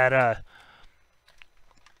is that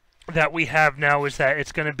that we have now is that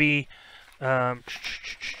it's going to be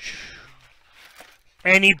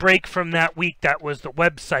any break from that week that was the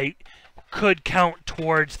website could count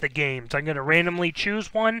towards the games. I'm going to randomly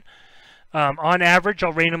choose one. On average,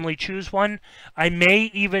 I'll randomly choose one. I may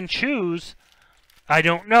even choose, I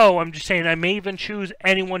don't know, I'm just saying I may even choose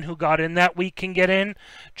anyone who got in that week can get in,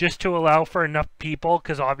 just to allow for enough people,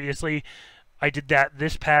 because obviously I did that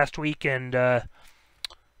this past week, and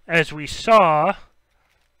as we saw,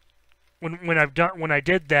 when I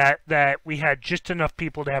did that we had just enough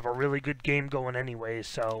people to have a really good game going anyways,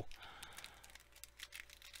 so.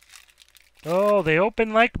 Oh, they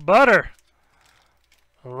open like butter.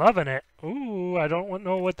 Loving it. Ooh, I don't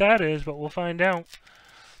know what that is, but we'll find out.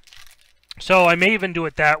 So I may even do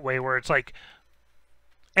it that way, where it's like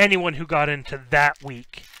anyone who got into that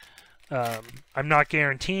week. I'm not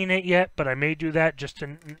guaranteeing it yet, but I may do that just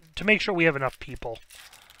to make sure we have enough people.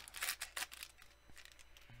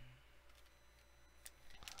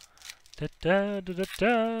 Da, da, da, da,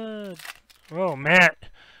 da. Oh, Matt.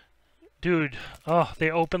 Dude. Oh,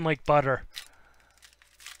 they open like butter.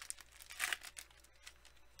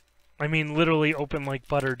 I mean, literally open like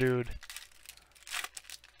butter, dude.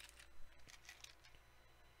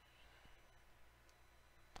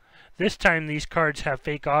 This time, these cards have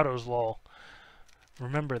fake autos, lol.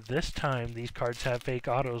 Remember, this time, these cards have fake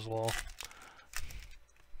autos, lol.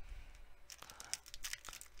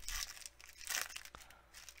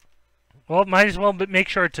 Well, might as well make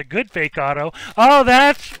sure it's a good fake auto. Oh,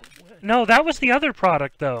 that's... No, that was the other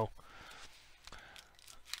product, though.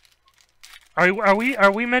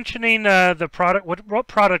 Are we mentioning the product? What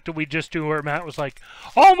product did we just do where Matt was like,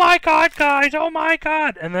 "Oh my God, guys! Oh my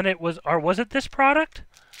God!" And then it was, or was it this product?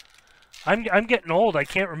 I'm getting old. I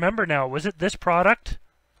can't remember now. Was it this product?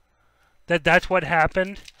 That's what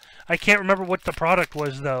happened. I can't remember what the product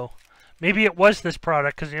was though. Maybe it was this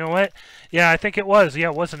product, because you know what? Yeah, I think it was. Yeah,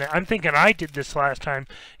 wasn't it? I'm thinking I did this last time.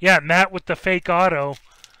 Yeah, Matt with the fake auto.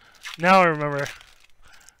 Now I remember.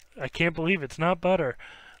 I can't believe it's not butter.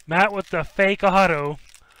 Matt with the fake auto.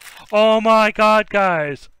 Oh my God,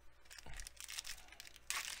 guys.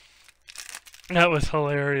 That was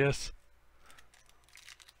hilarious.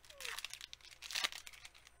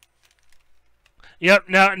 Yep,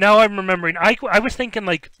 now I'm remembering. I was thinking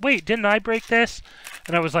like, wait, didn't I break this?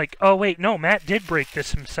 And I was like, oh wait, no, Matt did break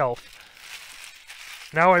this himself.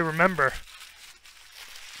 Now I remember.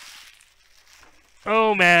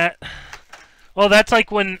 Oh, Matt. Well, that's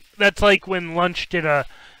like when Lunch did a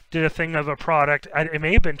thing of a product. It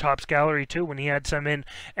may have been Topps Gallery too when he had some in,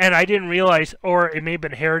 and I didn't realize, or it may have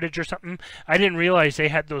been Heritage or something. I didn't realize they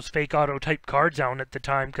had those fake auto type cards out at the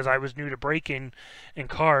time because I was new to breaking and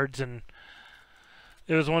cards, and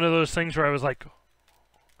it was one of those things where I was like,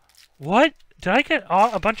 "What? Did I get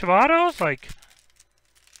a bunch of autos?" Like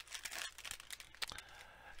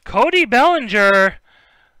Cody Bellinger.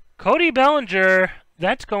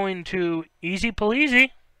 That's going to Easy Paleasy.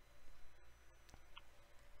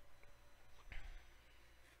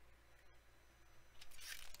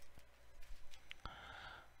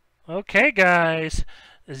 Okay, guys.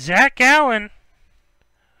 Zach Allen.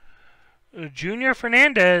 Junior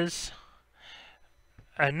Fernandez.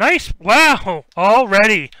 A nice, wow,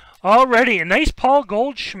 already, a nice Paul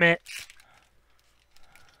Goldschmidt.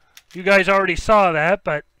 You guys already saw that,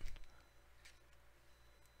 but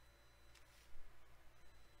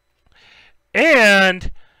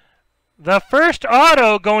and the first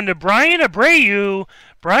auto going to Brian Abreu.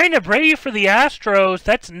 Brian Abreu for the Astros.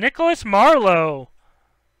 That's Nicholas Marlowe.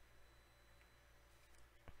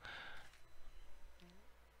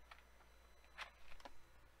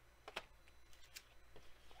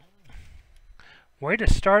 Way to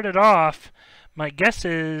start it off. My guess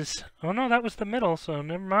is... Oh, no, that was the middle, so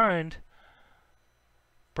never mind.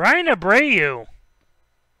 Brian Abreu.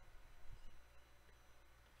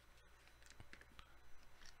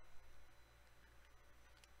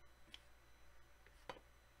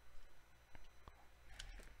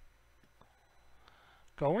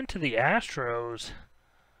 Going to the Astros.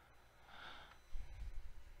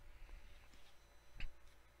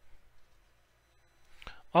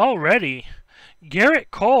 Already. Garrett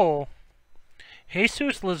Cole.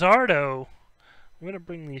 Jesus Luzardo. I'm going to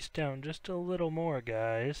bring these down just a little more,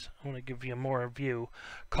 guys. I want to give you more view.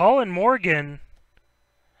 Colin Morgan.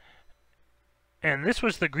 And this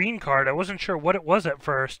was the green card. I wasn't sure what it was at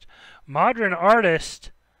first. Modern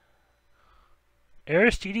Artist.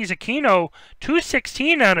 Aristides Aquino.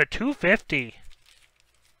 216 out of 250.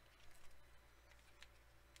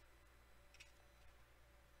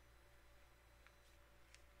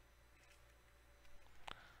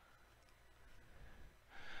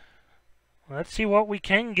 Let's see what we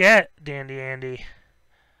can get, Dandy Andy.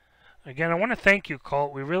 Again, I want to thank you,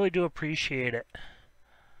 Colt. We really do appreciate it.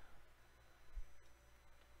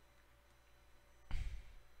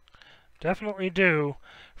 Definitely do.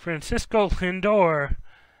 Francisco Lindor.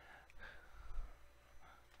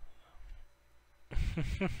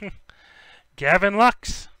 Gavin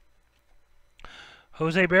Lux.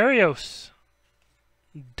 Jose Barrios.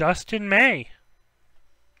 Dustin May.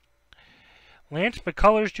 Lance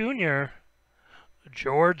McCullers Jr.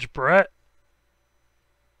 George Brett.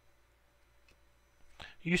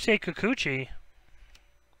 Yusei Kikuchi.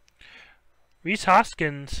 Rhys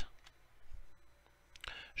Hoskins.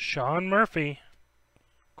 Sean Murphy.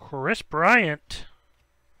 Chris Bryant.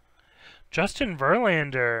 Justin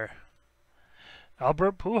Verlander.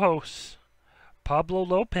 Albert Pujols. Pablo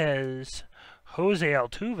Lopez. Jose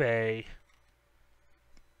Altuve.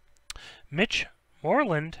 Mitch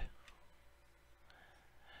Moreland.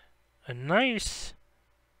 A nice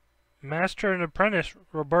Master and Apprentice,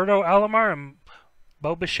 Roberto Alomar and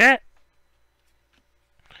Bo Bichette.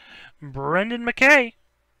 Brendan McKay.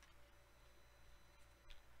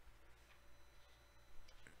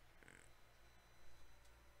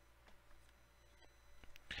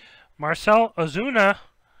 Marcel Ozuna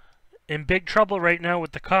in big trouble right now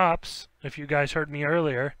with the cops, if you guys heard me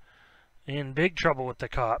earlier. In big trouble with the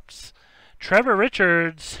cops. Trevor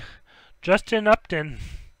Richards, Justin Upton,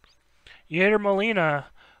 Yadier Molina,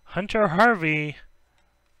 Hunter Harvey,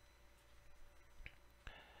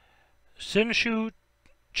 Sinso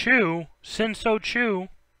Chu,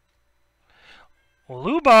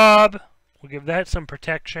 Lou Bob, we'll give that some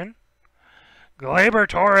protection. Gleyber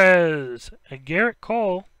Torres, Garrett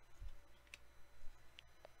Cole,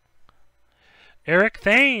 Eric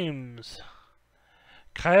Thames,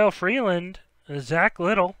 Kyle Freeland, Zach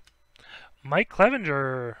Little, Mike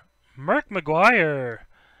Clevenger, Mark McGuire,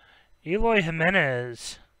 Eloy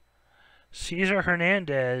Jimenez, Cesar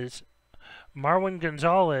Hernandez, Marwin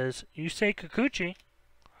Gonzalez, Yusei Kikuchi,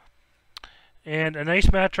 and a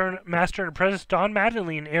nice Master and Apprentice Don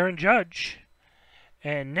Madeline, Aaron Judge,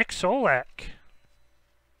 and Nick Solak.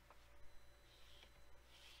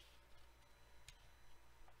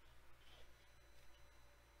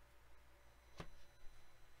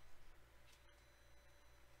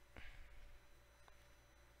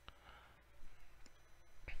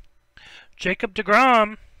 Jacob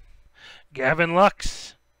deGrom, Gavin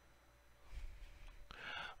Lux,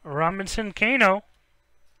 Robinson Cano,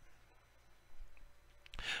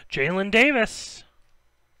 Jalen Davis,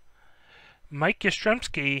 Mike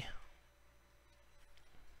Yastrzemski,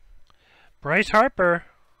 Bryce Harper,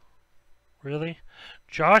 really?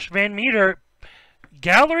 Josh Van Meter,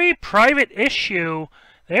 Gallery Private Issue.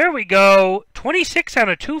 There we go. 26 out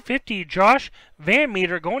of 250. Josh Van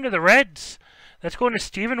Meter going to the Reds. That's going to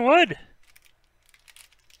Stephen Wood.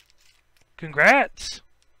 Congrats.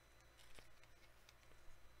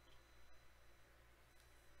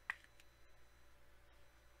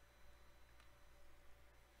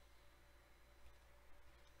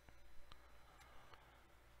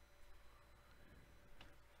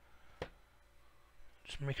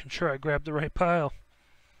 Making sure I grab the right pile.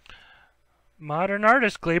 Modern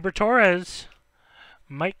artist, Gleyber Torres.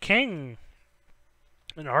 Mike King.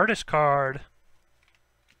 An artist card.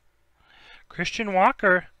 Christian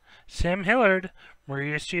Walker. Sam Hillard.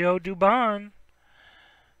 Mauricio Dubon.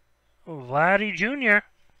 Vladdy Jr.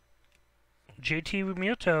 JT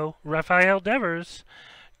Muto. Rafael Devers.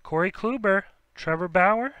 Corey Kluber. Trevor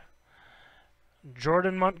Bauer.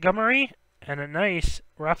 Jordan Montgomery. And a nice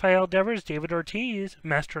Rafael Devers, David Ortiz,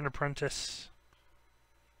 Master and Apprentice.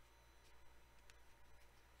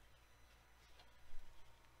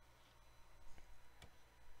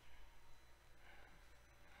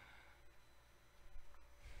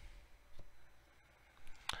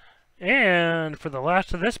 And for the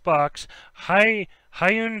last of this box,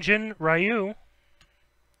 Hyunjin Ryu,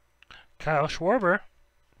 Kyle Schwarber,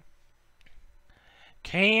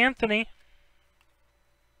 Kay Anthony,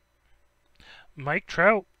 Mike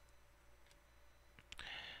Trout,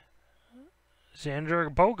 Xander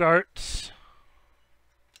Bogaerts,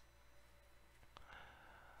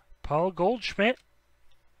 Paul Goldschmidt,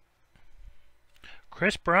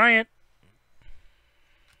 Chris Bryant,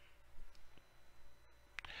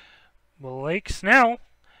 Blake Snell,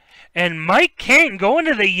 and Mike King going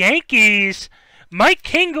to the Yankees. Mike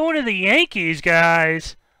King going to the Yankees,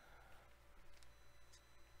 guys.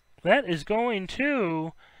 That is going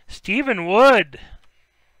to Stephen Wood.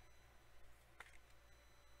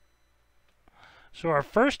 So our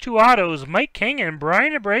first two autos, Mike King and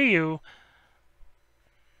Brian Abreu.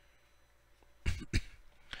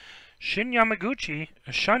 Shun Yamaguchi,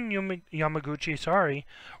 sorry.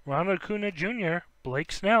 Ronald Acuna Jr.,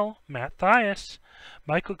 Blake Snell, Matt Thias,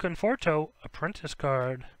 Michael Conforto, apprentice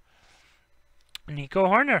card. Nico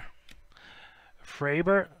Horner,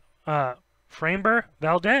 Framber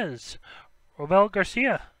Valdez, Robel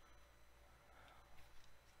Garcia,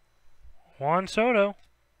 Juan Soto,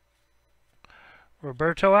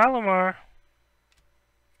 Roberto Alomar,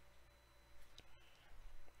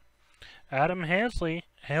 Adam Haseley,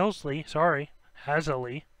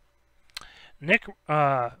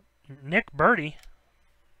 Nick Birdie,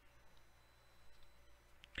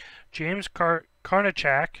 James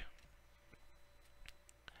Karnachak,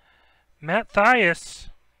 Matt Thias,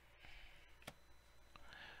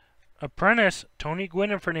 apprentice Tony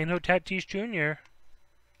Gwynn and Fernando Tatis Jr.,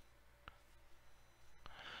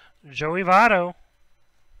 Joey Votto,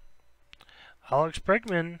 Alex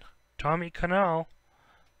Bregman, Tommy Canal,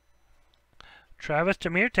 Travis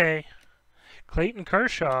Demirte, Clayton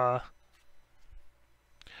Kershaw,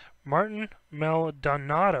 Martin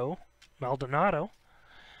Maldonado,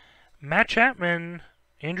 Matt Chapman,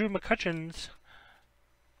 Andrew McCutcheons,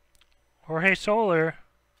 Jorge Soler,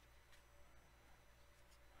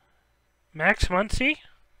 Max Muncy,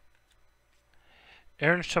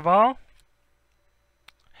 Aaron Chaval,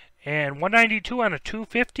 and 192 on a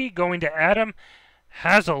 250 going to Adam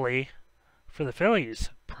Haseley for the Phillies.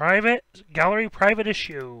 Gallery private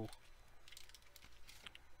issue.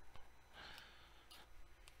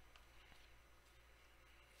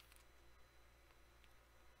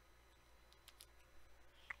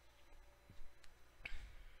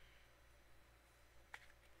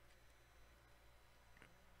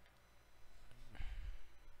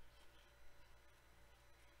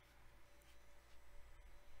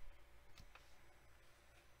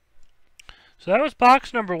 So that was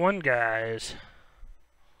box number 1, guys.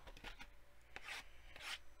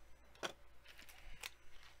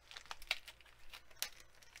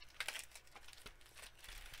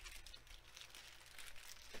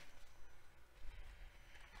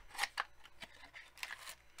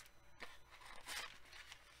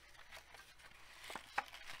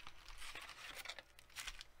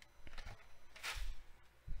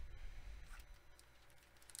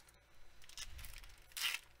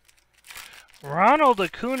 Ronald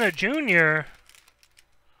Acuna Jr.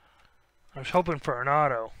 I was hoping for an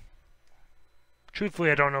auto.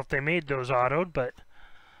 Truthfully, I don't know if they made those autoed, but...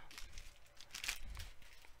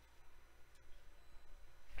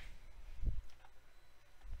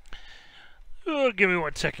 Oh, give me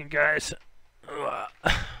 1 second, guys.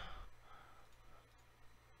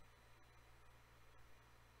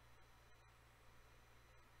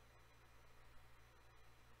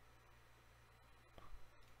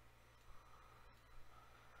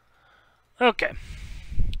 Okay.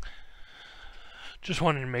 Just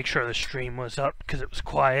wanted to make sure the stream was up because it was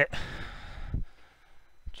quiet.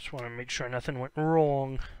 Just want to make sure nothing went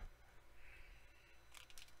wrong.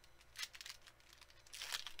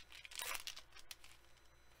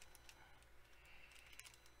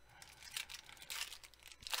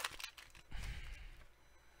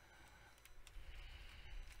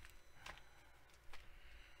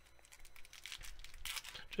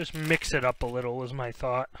 Just mix it up a little was my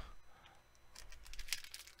thought.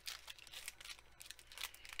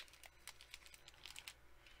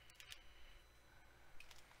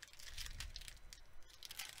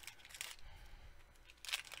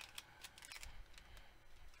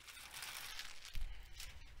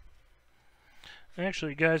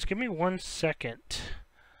 Actually, guys, give me 1 second.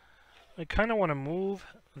 I kind of want to move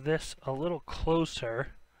this a little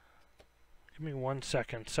closer. Give me 1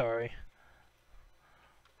 second, sorry.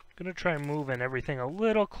 I'm going to try moving everything a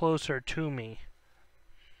little closer to me.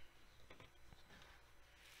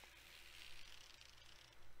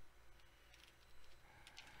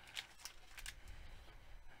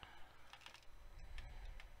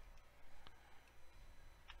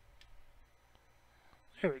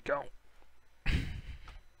 There we go.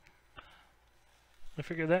 I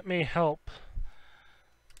figure that may help.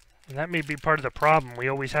 And that may be part of the problem. We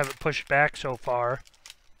always have it pushed back so far.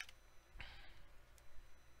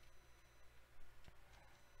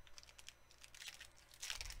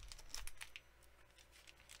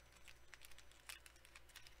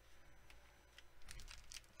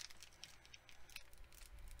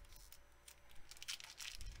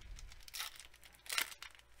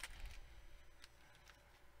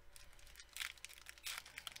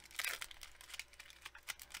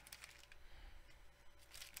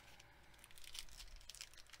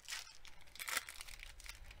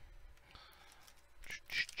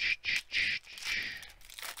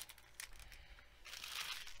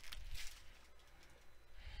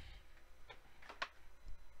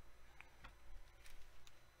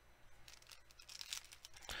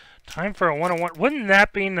 Time for a one-on-one. Wouldn't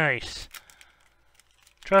that be nice?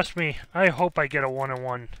 Trust me, I hope I get a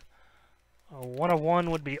one-on-one. A one-on-one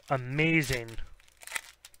would be amazing.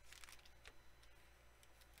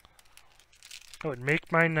 It would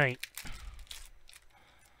make my night.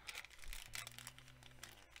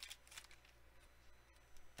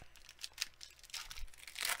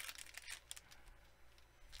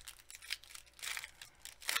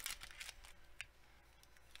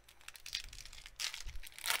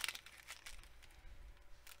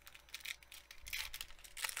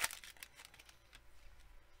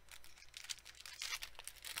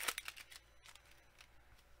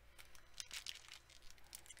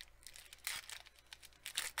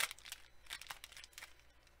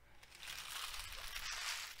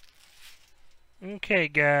 Okay,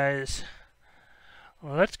 guys.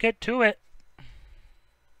 Well, let's get to it.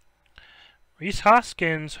 Reese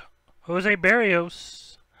Hoskins, Jose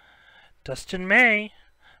Barrios, Dustin May,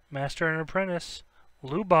 Master and Apprentice,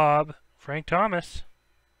 Lou Bob, Frank Thomas,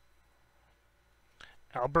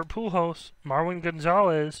 Albert Pujols, Marwin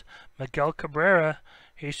Gonzalez, Miguel Cabrera,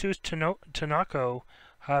 Jesus Tanaka,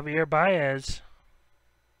 Javier Baez,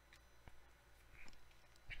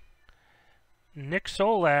 Nick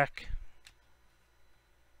Solak,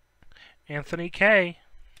 Anthony Kay,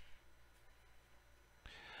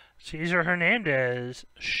 Cesar Hernandez,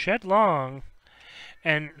 Shed Long,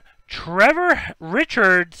 and Trevor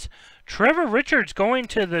Richards. Trevor Richards going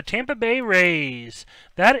to the Tampa Bay Rays.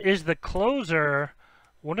 That is the closer.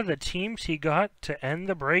 One of the teams he got to end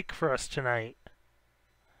the break for us tonight.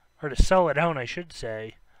 Or to sell it out, I should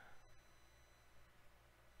say.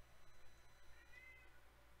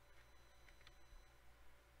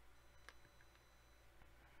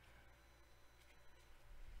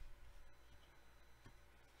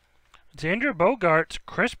 Xander Bogaerts,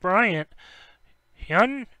 Chris Bryant,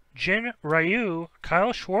 Hyun Jin Ryu,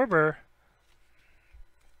 Kyle Schwarber,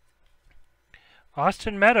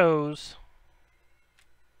 Austin Meadows,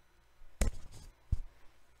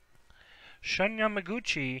 Shun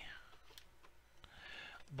Yamaguchi,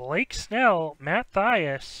 Blake Snell, Matt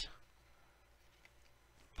Thias,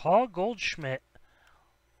 Paul Goldschmidt,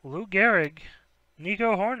 Lou Gehrig,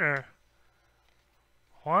 Nico Horner,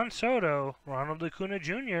 Juan Soto, Ronald Acuna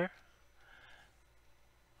Jr.,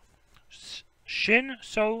 Shin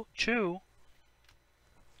So Chu,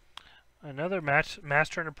 another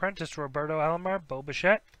Master and Apprentice, Roberto Alomar, Bo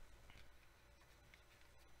Bichette,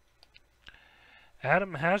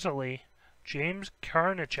 Adam Haseley, James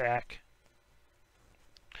Karnichak,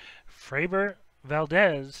 Fraber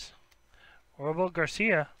Valdez, Orville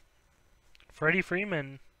Garcia, Freddie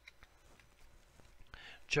Freeman,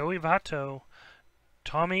 Joey Votto,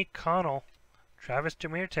 Tommy Connell, Travis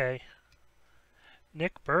Demirte,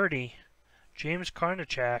 Nick Birdie, James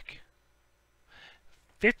Karnichak,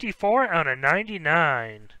 54 out of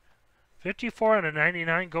 99. 54 out of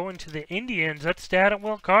 99 going to the Indians. That's Stat at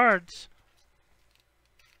Will Cards.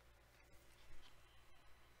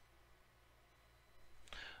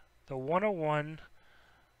 The 101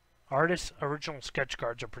 Artist Original Sketch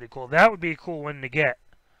Cards are pretty cool. That would be a cool one to get.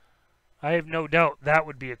 I have no doubt that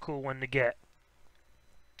would be a cool one to get.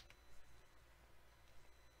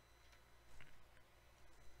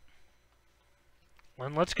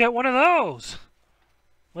 And let's get one of those.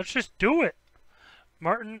 Let's just do it.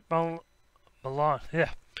 Martin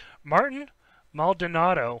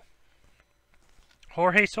Maldonado.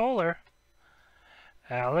 Jorge Soler.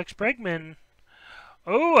 Alex Bregman.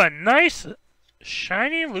 Oh, a nice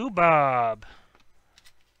shiny Lubob.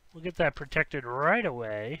 We'll get that protected right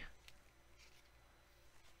away.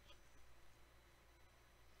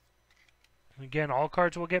 Again, all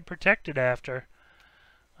cards will get protected after.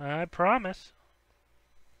 I promise.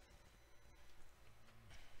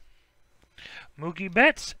 Mookie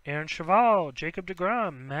Betts, Aaron Cheval, Jacob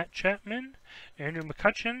deGrom, Matt Chapman, Andrew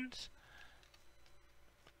McCutcheons,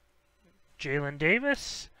 Jalen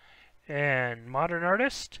Davis, and modern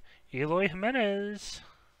artist, Eloy Jimenez.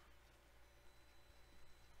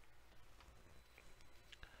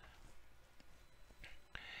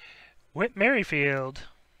 Whit Merrifield.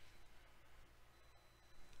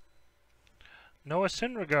 Noah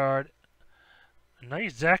Syndergaard.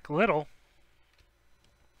 Nice Zach Little.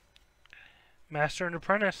 Master and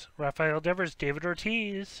Apprentice, Rafael Devers, David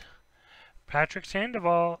Ortiz, Patrick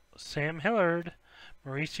Sandoval, Sam Hillard,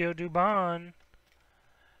 Mauricio Dubon,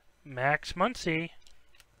 Max Muncy,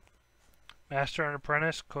 Master and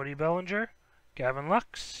Apprentice, Cody Bellinger, Gavin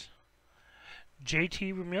Lux,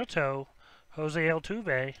 JT Realmuto, Jose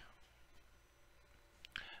Altuve,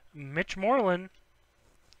 Mitch Moreland,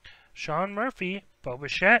 Sean Murphy, Bo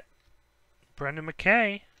Bichette, Brendan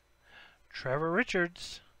McKay, Trevor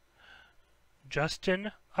Richards,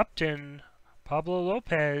 Justin Upton, Pablo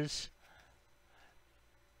Lopez,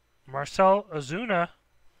 Marcel Ozuna,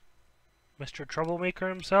 Mr. Troublemaker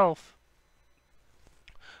himself,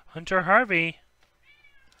 Hunter Harvey,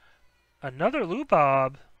 another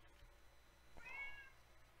Lubob,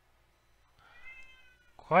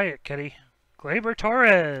 quiet kitty, Gleyber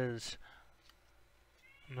Torres,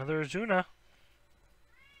 another Ozuna,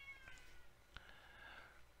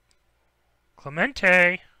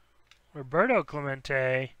 Clemente, Roberto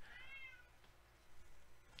Clemente,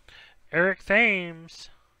 Eric Thames,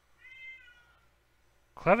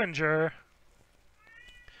 Clevenger,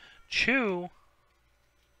 Chu,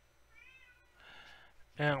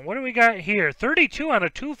 and what do we got here? 32 out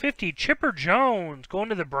of 250, Chipper Jones going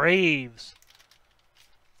to the Braves.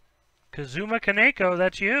 Kazuma Kaneko,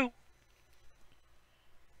 that's you.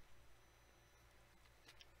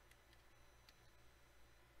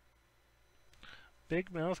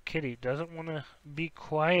 Big Mouth Kitty doesn't want to be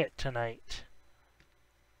quiet tonight.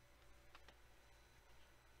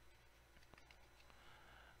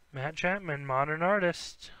 Matt Chapman, modern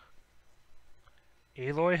artist.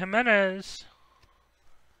 Eloy Jimenez,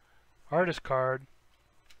 artist card.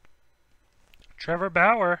 Trevor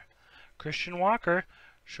Bauer, Christian Walker,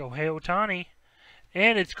 Shohei Ohtani.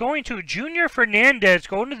 And it's going to Junior Fernandez,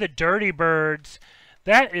 going to the Dirty Birds.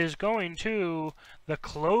 That is going to the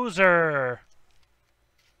closer.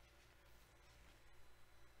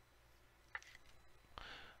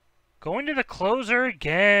 Going to the closer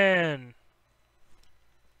again.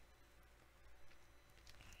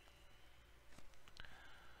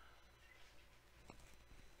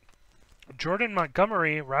 Jordan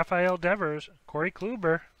Montgomery, Rafael Devers, Corey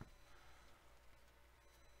Kluber,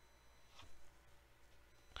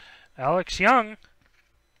 Alex Young,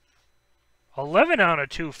 11 out of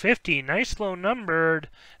 250. Nice low numbered.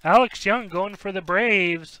 Alex Young going for the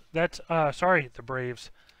Braves. That's, sorry, the Braves.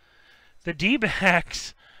 The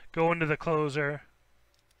D-backs going to the closer.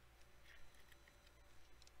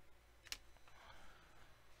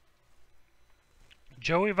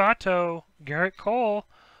 Joey Votto, Garrett Cole,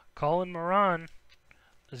 Colin Moran,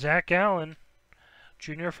 Zach Allen,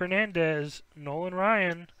 Junior Fernandez, Nolan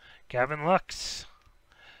Ryan, Gavin Lux,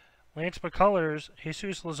 Lance McCullers,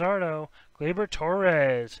 Jesus Luzardo, Gleyber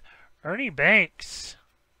Torres, Ernie Banks,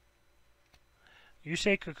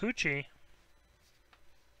 Yusei Kikuchi,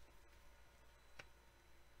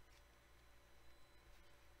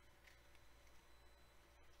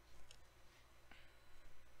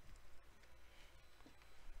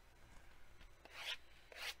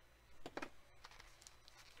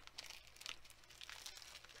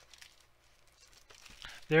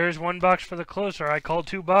 there's one box for the closer. I called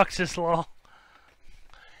 2 boxes, lol.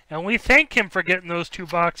 And we thank him for getting those 2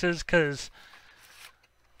 boxes because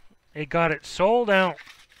it got it sold out.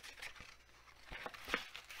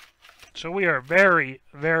 So we are very,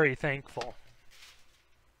 very thankful.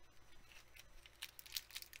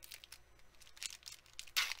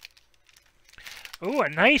 Ooh, a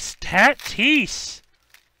nice Tatis.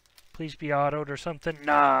 Please be autoed or something.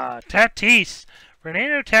 Nah, Tatis.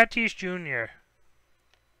 Fernando Tatis Jr.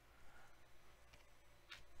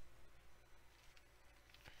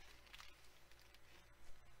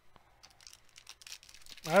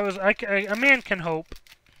 A man can hope.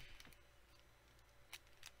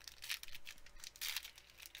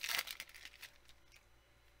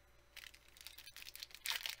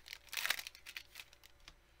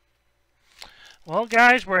 Well,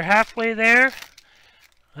 guys, we're halfway there.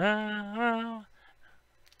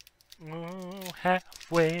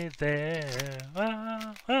 Halfway there.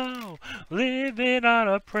 Living on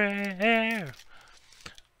a prayer.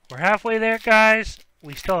 We're halfway there, guys.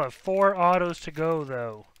 We still have 4 autos to go,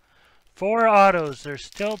 though. 4 autos. There's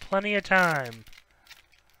still plenty of time.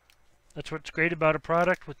 That's what's great about a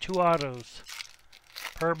product with 2 autos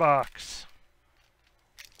per box.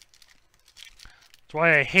 That's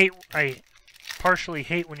why I partially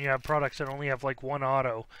hate when you have products that only have like 1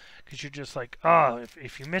 auto. Because you're just like, oh,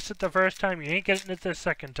 if you miss it the first time, you ain't getting it the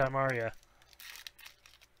second time, are you?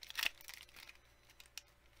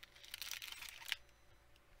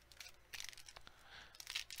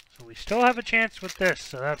 So we still have a chance with this,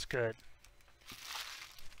 so that's good.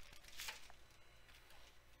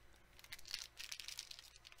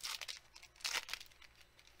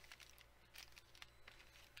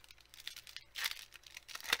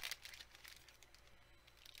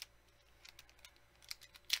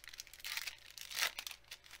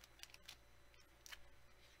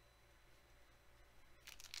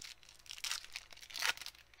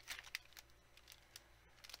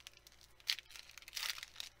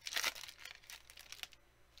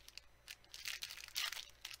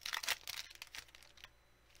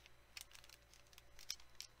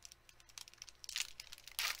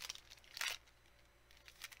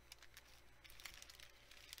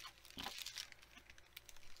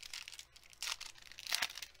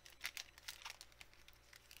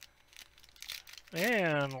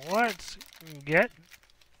 And let's get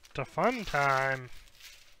to fun time.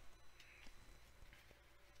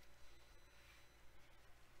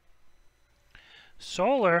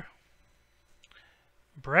 Solar,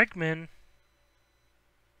 Bregman,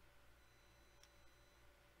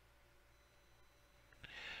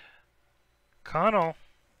 Connell,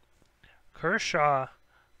 Kershaw,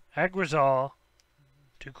 Agrizal,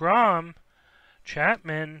 DeGrom,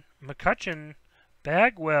 Chapman, McCutchen,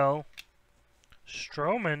 Bagwell,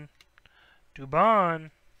 Stroman, Dubon,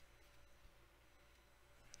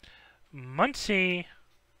 Muncy,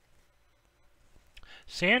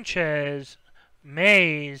 Sanchez,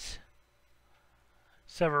 Mays,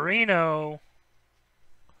 Severino,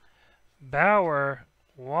 Bauer,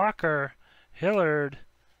 Walker, Hillard,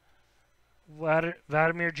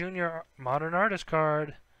 Vladimir Jr. Modern Artist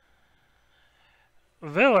card,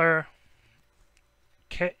 Viller,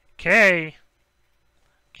 K,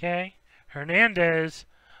 Hernandez,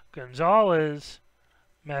 Gonzalez,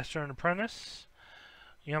 Master and Apprentice,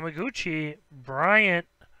 Yamaguchi, Bryant,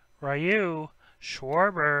 Ryu,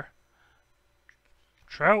 Schwarber,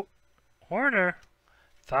 Trout, Horner,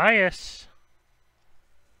 Thias,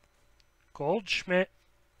 Goldschmidt,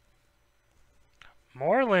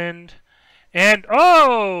 Moreland, and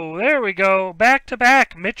oh, there we go, back to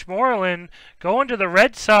back, Mitch Moreland going to the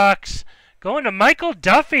Red Sox, going to Michael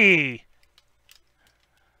Duffy.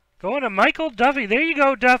 Going to Michael Duffy. There you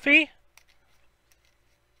go, Duffy.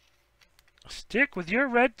 Stick with your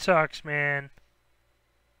Red Sox, man.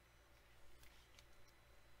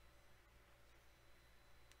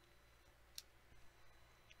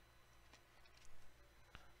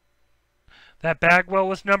 That Bagwell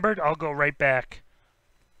was numbered. I'll go right back.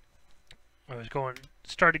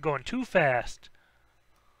 Started going too fast.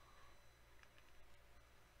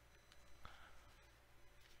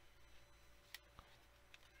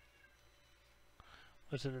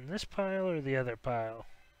 Was it in this pile or the other pile?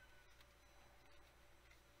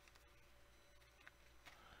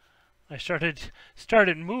 I started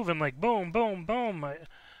moving like boom, boom, boom.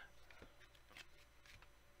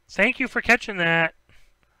 Thank you for catching that.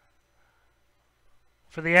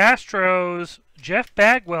 For the Astros, Jeff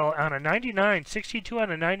Bagwell on a 99, 62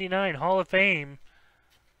 out of 99, Hall of Fame.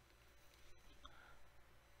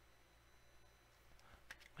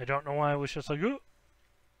 I don't know why I was just like, ooh.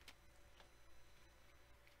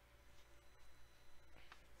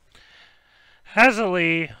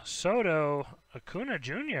 Haseley, Soto, Acuna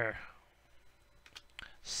Jr.,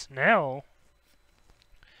 Snell,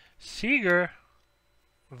 Seager,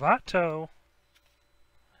 Vato,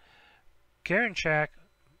 Karinchak,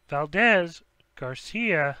 Valdez,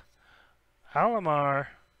 Garcia, Alomar.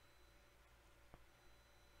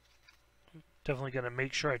 Definitely going to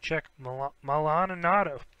make sure I check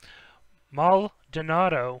Maldonado.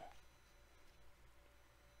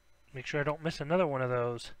 Make sure I don't miss another one of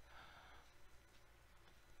those.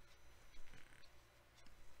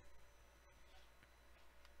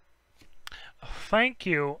 Thank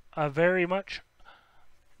you very much,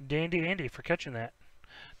 Dandy Andy, for catching that.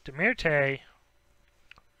 Demirte,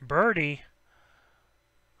 Birdie,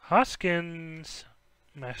 Hoskins,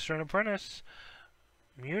 Master and Apprentice,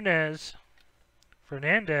 Munez,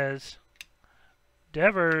 Fernandez,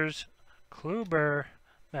 Devers, Kluber,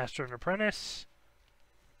 Master and Apprentice,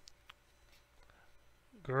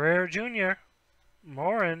 Guerrero Jr.,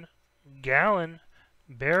 Morin, Gallen,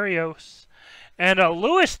 Barrios, and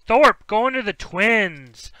Lewis Thorpe going to the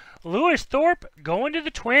Twins. Lewis Thorpe going to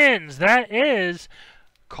the Twins. That is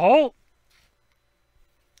Colt.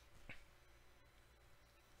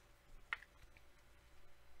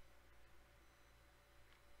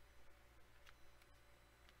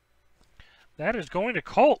 That is going to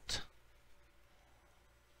Colt.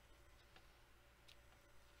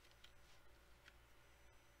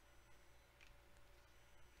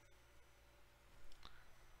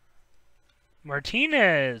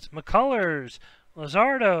 Martinez, McCullers,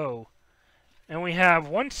 Luzardo, and we have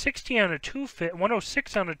 160 on a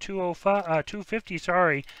 106 on a 205, 250.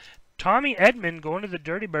 Sorry, Tommy Edman going to the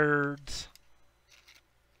Dirty Birds.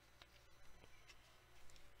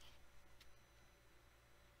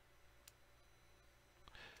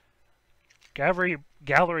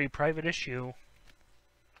 Gallery private issue.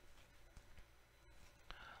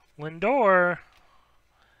 Lindor,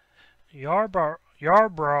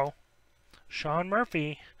 Yarbrough, Sean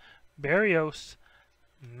Murphy, Barrios,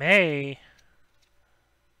 May,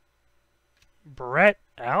 Brett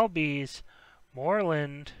Albies,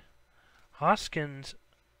 Moreland, Hoskins,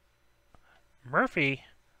 Murphy,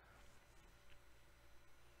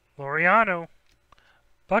 Laureano,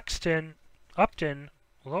 Buxton, Upton,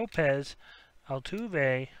 Lopez,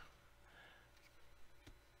 Altuve,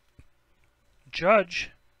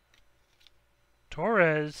 Judge,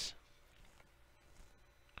 Torres,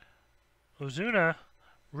 Ozuna,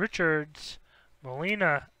 Richards,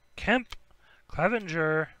 Molina, Kemp,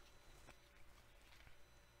 Clevenger,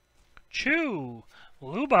 Chu,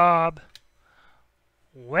 Lubob,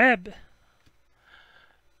 Webb,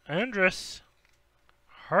 Andrus,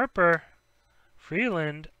 Harper,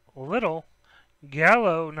 Freeland, Little,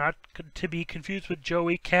 Gallo, not to be confused with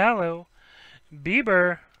Joey Callow,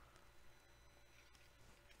 Bieber,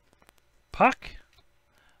 Puck,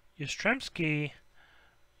 Yastrzemski,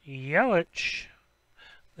 Yelich.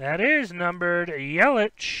 That is numbered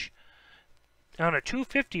Yelich on a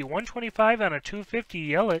 250, 125 on a 250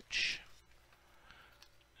 Yelich.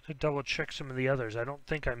 To double check some of the others. I don't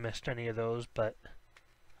think I missed any of those, but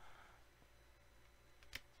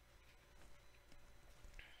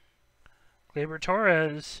Gleyber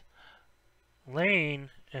Torres, Lane,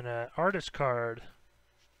 and an artist card.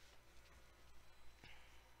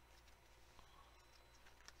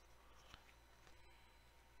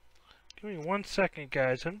 Give me 1 second,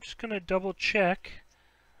 guys. I'm just going to double check.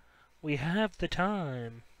 We have the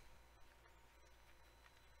time.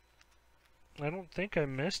 I don't think I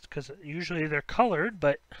missed, because usually they're colored,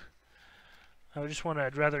 but I just want to,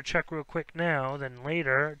 I'd rather check real quick now than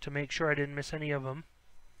later to make sure I didn't miss any of them.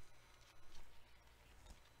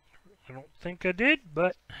 I don't think I did,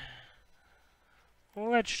 but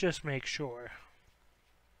let's just make sure.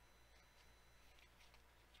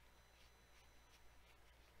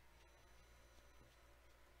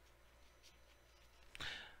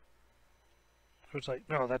 It was like,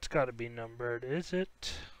 no, that's got to be numbered, is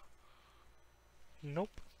it?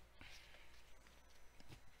 Nope.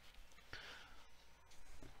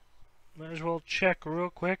 Might as well check real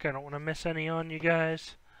quick. I don't want to miss any on you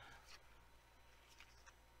guys.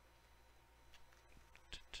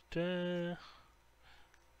 Da-da-da.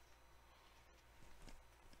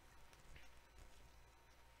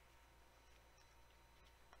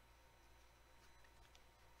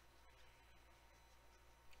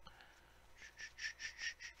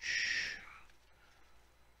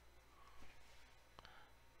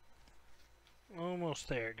 Almost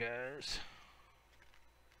there, guys.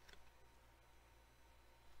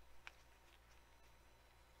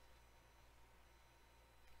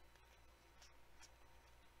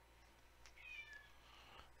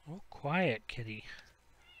 Oh, quiet, kitty.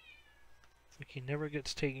 Like he never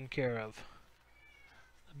gets taken care of.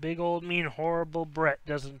 The big old mean horrible Brett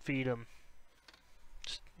doesn't feed him.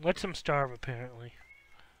 Just lets him starve, apparently.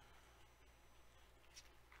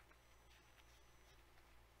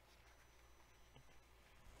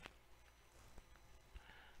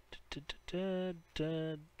 Da,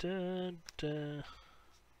 da, da, da.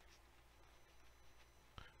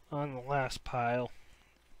 On the last pile.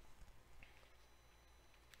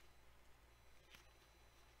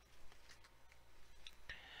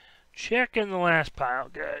 Checking the last pile,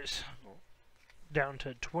 guys. Down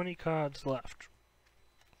to 20 cards left.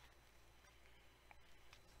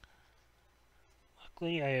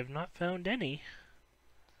 Luckily, I have not found any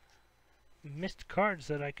missed cards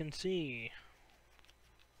that I can see.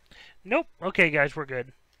 Nope. Okay, guys, we're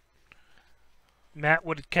good. Matt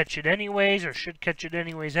would catch it anyways, or should catch it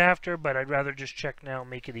anyways after, but I'd rather just check now and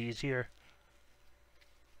make it easier.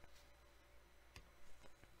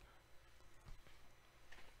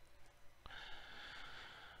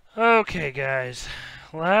 Okay, guys.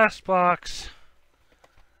 Last box.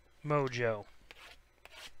 Mojo.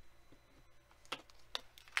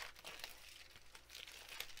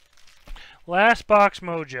 Last box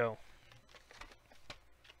Mojo.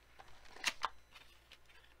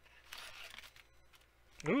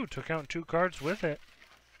 Ooh, took out 2 cards with it.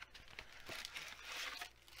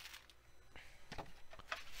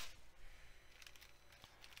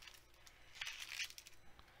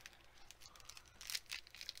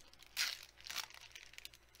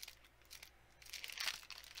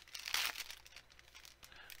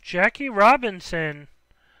 Jackie Robinson.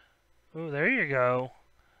 Ooh, there you go.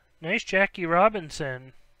 Nice Jackie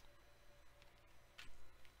Robinson.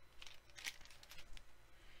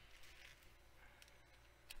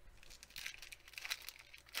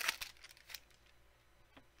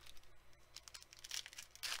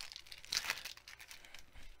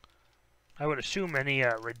 I would assume any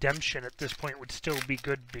redemption at this point would still be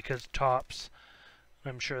good because Topps.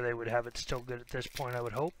 I'm sure they would have it still good at this point, I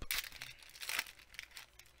would hope.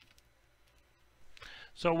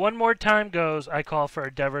 So one more time goes, I call for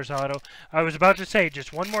a Devers auto. I was about to say,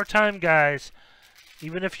 just one more time, guys.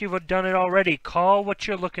 Even if you've done it already, call what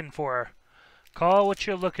you're looking for. Call what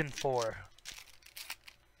you're looking for.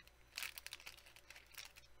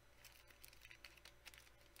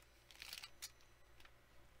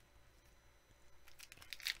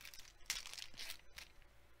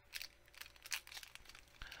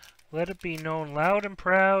 Let it be known loud and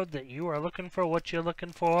proud that you are looking for what you're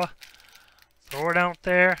looking for. Throw it out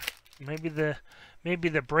there. Maybe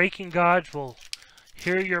the breaking gods will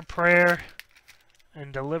hear your prayer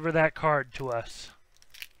and deliver that card to us.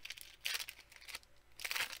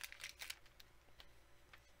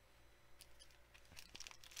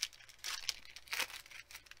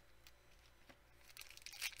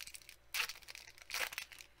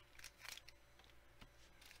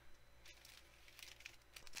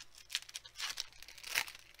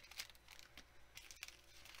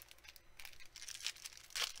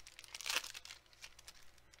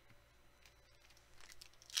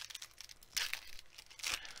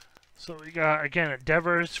 So we got, again, a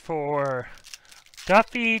Devers for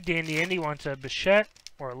Duffy. Dandy Indy wants a Bichette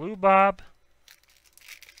or a Lubob.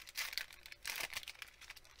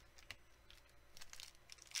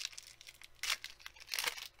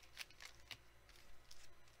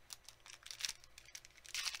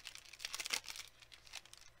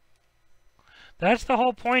 That's the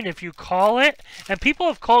whole point. If you call it, and people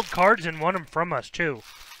have called cards and won them from us, too.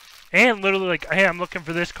 And literally like, hey, I'm looking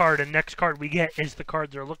for this card, and next card we get is the card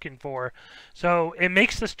they're looking for. So it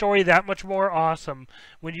makes the story that much more awesome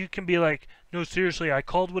when you can be like, no, seriously, I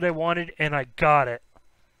called what I wanted, and I got it.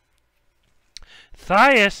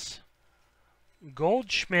 Thias,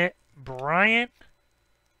 Goldschmidt, Bryant,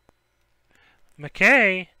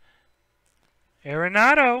 McKay,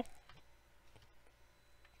 Arenado,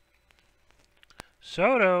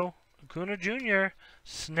 Soto, Acuna Jr.,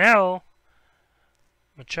 Snell,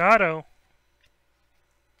 Machado,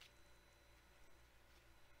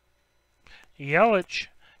 Yelich,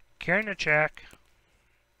 Kernachak,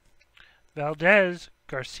 Valdez,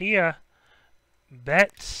 Garcia,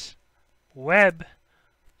 Betts, Webb,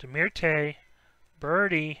 Demirte,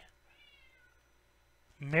 Birdie,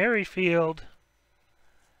 Merrifield,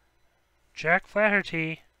 Jack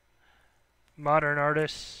Flaherty, Modern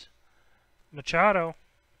Artists, Machado,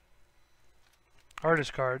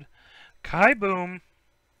 Artist card, Kai Boom,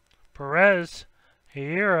 Perez,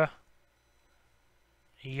 Higuera,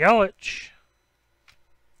 Yelich,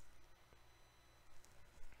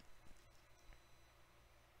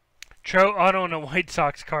 Trout auto and a White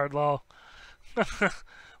Sox card, lol.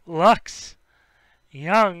 Lux,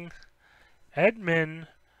 Young, Edman,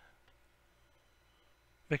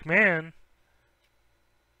 McMahon,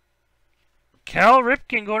 Cal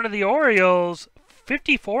Ripken going to the Orioles,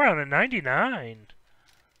 54 out of 99.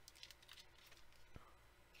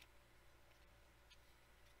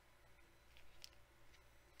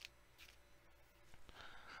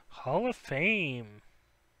 Hall of Fame.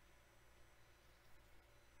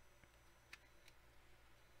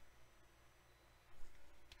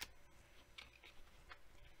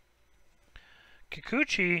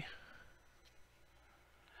 Kikuchi,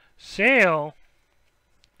 Sale.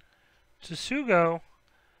 Tsugo.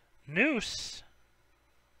 Noose.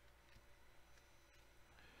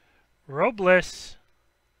 Robles.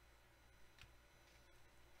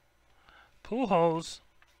 Pujols.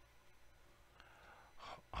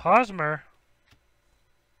 Hosmer.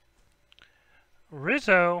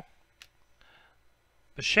 Rizzo.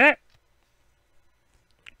 Bichette.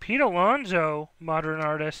 Pete Alonso, modern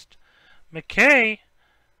artist. McKay.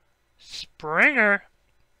 Springer.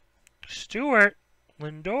 Stewart.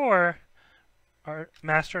 Lindor.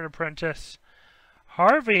 Master and Apprentice.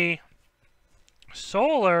 Harvey.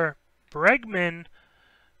 Solar. Bregman.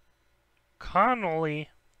 Connolly.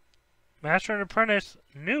 Master and Apprentice.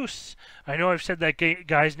 Noose. I know I've said that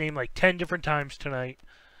guy's name like 10 different times tonight.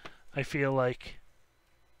 I feel like.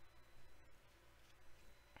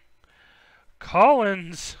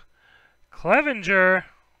 Collins. Clevenger.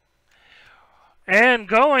 And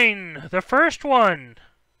going, the first one.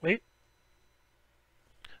 Wait.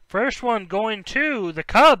 First one going to the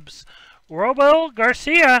Cubs. Robo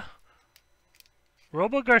Garcia.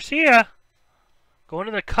 Robo Garcia. Going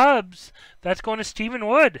to the Cubs. That's going to Stephen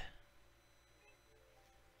Wood.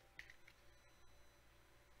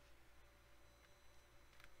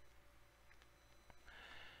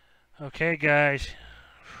 Okay, guys.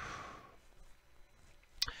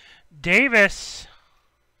 Davis.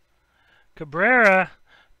 Cabrera.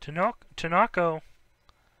 Tanaka.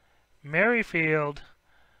 Merrifield.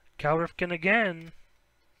 Cal Ripken again.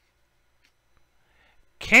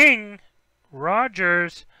 King.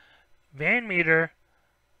 Rogers. Van Meter.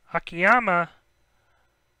 Akiyama.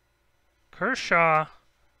 Kershaw.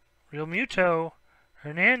 Real Muto.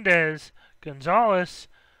 Hernandez. Gonzalez.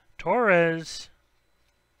 Torres.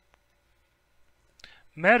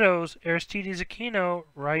 Meadows, Aristides Aquino,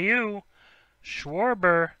 Ryu,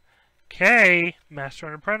 Schwarber, Kay, Master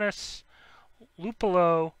and Apprentice,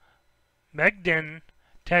 Lupolo, Megden,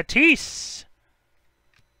 Tatis.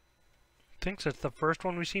 Thinks it's the first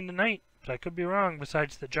one we've seen tonight, but I could be wrong,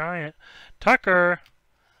 besides the Giant. Tucker,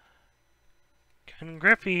 Ken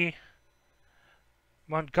Griffey,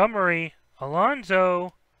 Montgomery,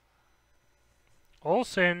 Alonzo,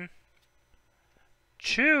 Olsen,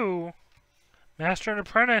 Chu, Master and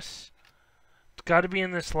Apprentice. It's got to be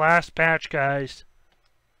in this last batch, guys.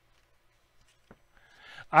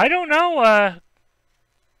 I don't know.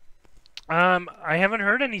 I haven't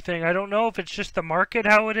heard anything. I don't know if it's just the market,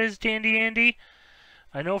 how it is, Dandy Andy.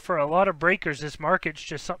 I know for a lot of breakers, this market's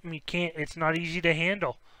just something you can't. It's not easy to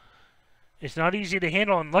handle. It's not easy to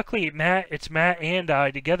handle, and luckily, it's Matt and I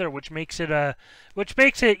together, which makes it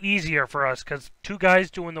easier for us. Because two guys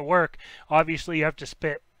doing the work, obviously, you have to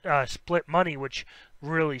split money, which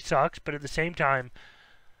really sucks, but at the same time,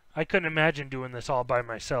 I couldn't imagine doing this all by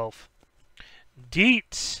myself.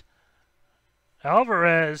 Dietz,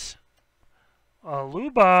 Alvarez,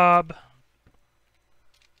 Lubob,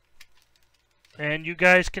 and you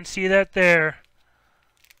guys can see that there.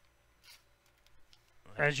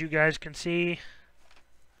 As you guys can see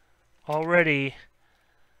already,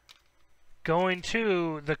 going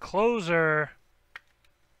to the closer,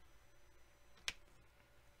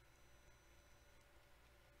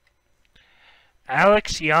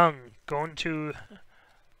 Alex Young, going to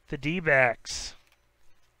the D-backs.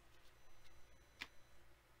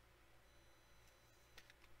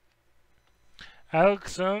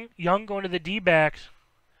 Alex Young going to the D-backs.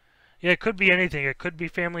 Yeah, it could be anything. It could be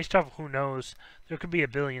family stuff. Who knows? There could be a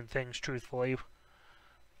billion things, truthfully.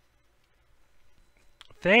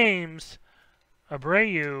 Thames,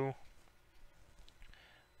 Abreu,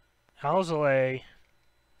 Alzolay,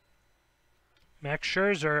 Max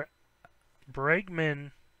Scherzer,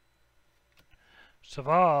 Bregman,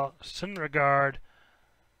 Savall, Syndergaard,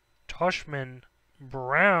 Toshman,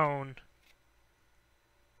 Brown,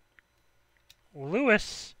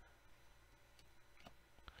 Lewis,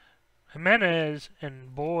 Jimenez,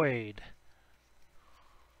 and Boyd.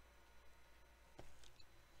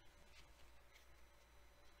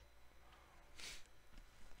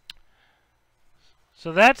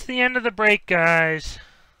 So that's the end of the break, guys.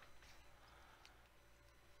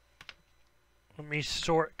 Let me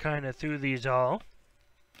sort kind of through these all.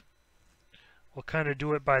 We'll kind of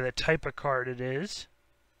do it by the type of card it is.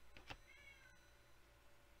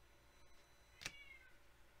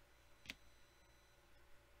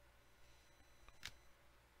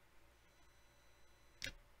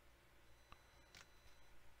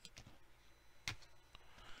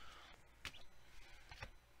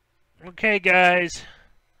 Okay, guys.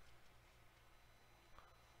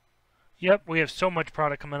 Yep, we have so much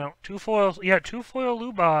product coming out. Two foil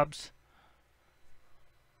Lubobs.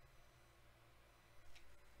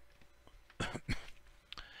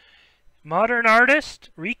 Modern Artist,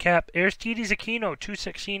 recap, Aristides Aquino,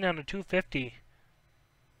 216 out of 250.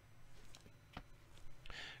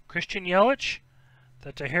 Christian Yelich,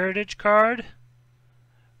 that's a Heritage card,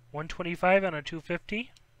 125 out of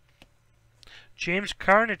 250. James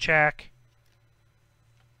Karnichak,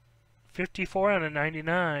 54 out of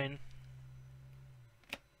 99.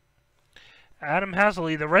 Adam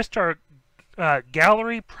Hasley, the rest are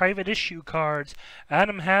gallery private issue cards.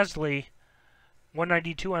 Adam Hasley,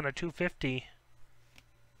 192 out of 250.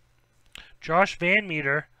 Josh Van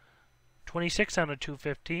Meter, 26 out of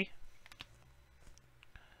 250.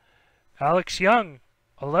 Alex Young,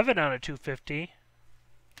 11 out of 250.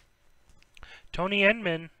 Tommy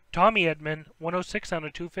Edman, 106 out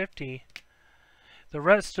of 250. The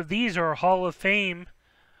rest of these are Hall of Fame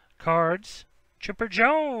cards. Chipper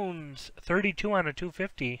Jones, 32 out of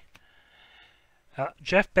 250.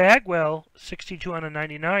 Jeff Bagwell, 62 out of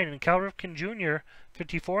 99. And Cal Ripken Jr.,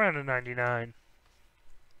 54 out of 99.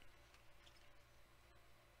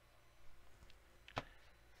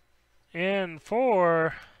 And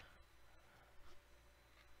for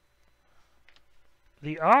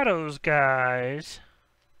the autos, guys,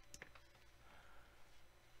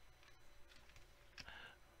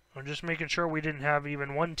 I'm just making sure we didn't have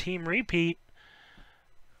even one team repeat.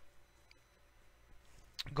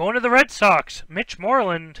 Going to the Red Sox, Mitch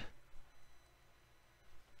Moreland.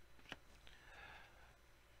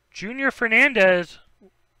 Junior Fernandez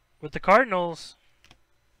with the Cardinals.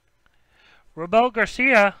 Robel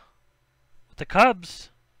Garcia with the Cubs.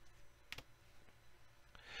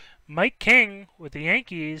 Mike King with the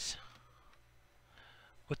Yankees.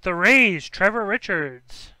 With the Rays, Trevor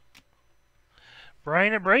Richards.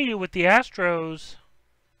 Brian Abreu with the Astros.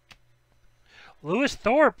 Lewis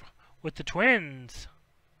Thorpe with the Twins.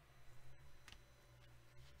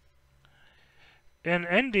 And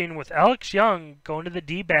ending with Alex Young going to the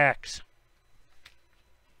D-backs.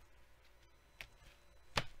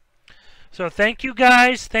 So thank you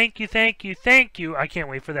guys. Thank you, thank you, thank you. I can't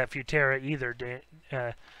wait for that Futera either,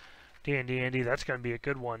 Andy. That's going to be a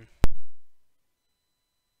good one.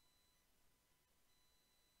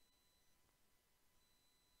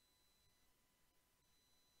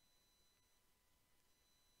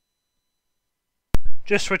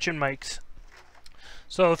 Just switching mics.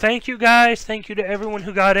 So thank you guys. Thank you to everyone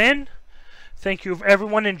who got in. Thank you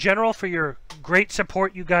everyone in general for your great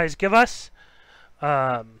support you guys give us.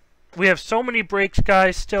 We have so many breaks,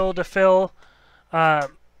 guys, still to fill. And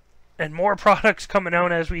more products coming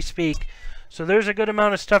out as we speak. So there's a good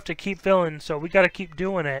amount of stuff to keep filling. So we got to keep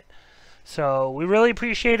doing it. So we really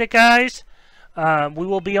appreciate it, guys. We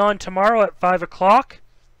will be on tomorrow at 5 o'clock.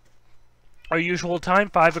 Our usual time,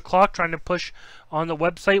 5 o'clock, trying to push on the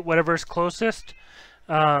website whatever's closest.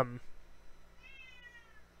 The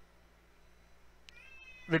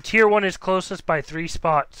tier 1 is closest by 3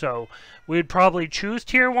 spots, so we'd probably choose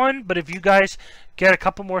tier 1, but if you guys get a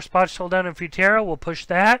couple more spots sold out in Futera, we'll push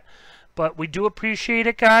that. But we do appreciate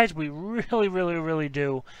it, guys. We really, really, really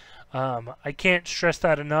do. I can't stress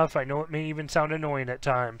that enough. I know it may even sound annoying at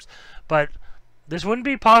times, but this wouldn't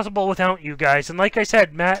be possible without you guys. And like I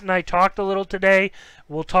said, Matt and I talked a little today.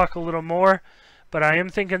 We'll talk a little more. But I am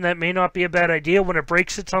thinking that may not be a bad idea. When a break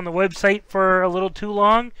sits on the website for a little too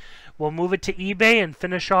long, we'll move it to eBay and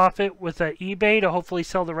finish off it with eBay to hopefully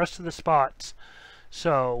sell the rest of the spots.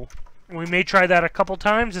 So we may try that a couple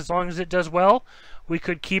times. As long as it does well, we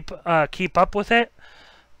could keep up with it.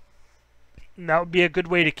 And that would be a good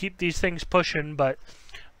way to keep these things pushing. But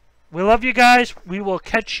we love you guys. We will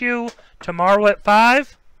catch you tomorrow at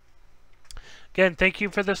 5. Again, thank you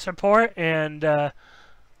for the support, and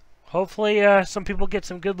hopefully some people get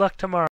some good luck tomorrow.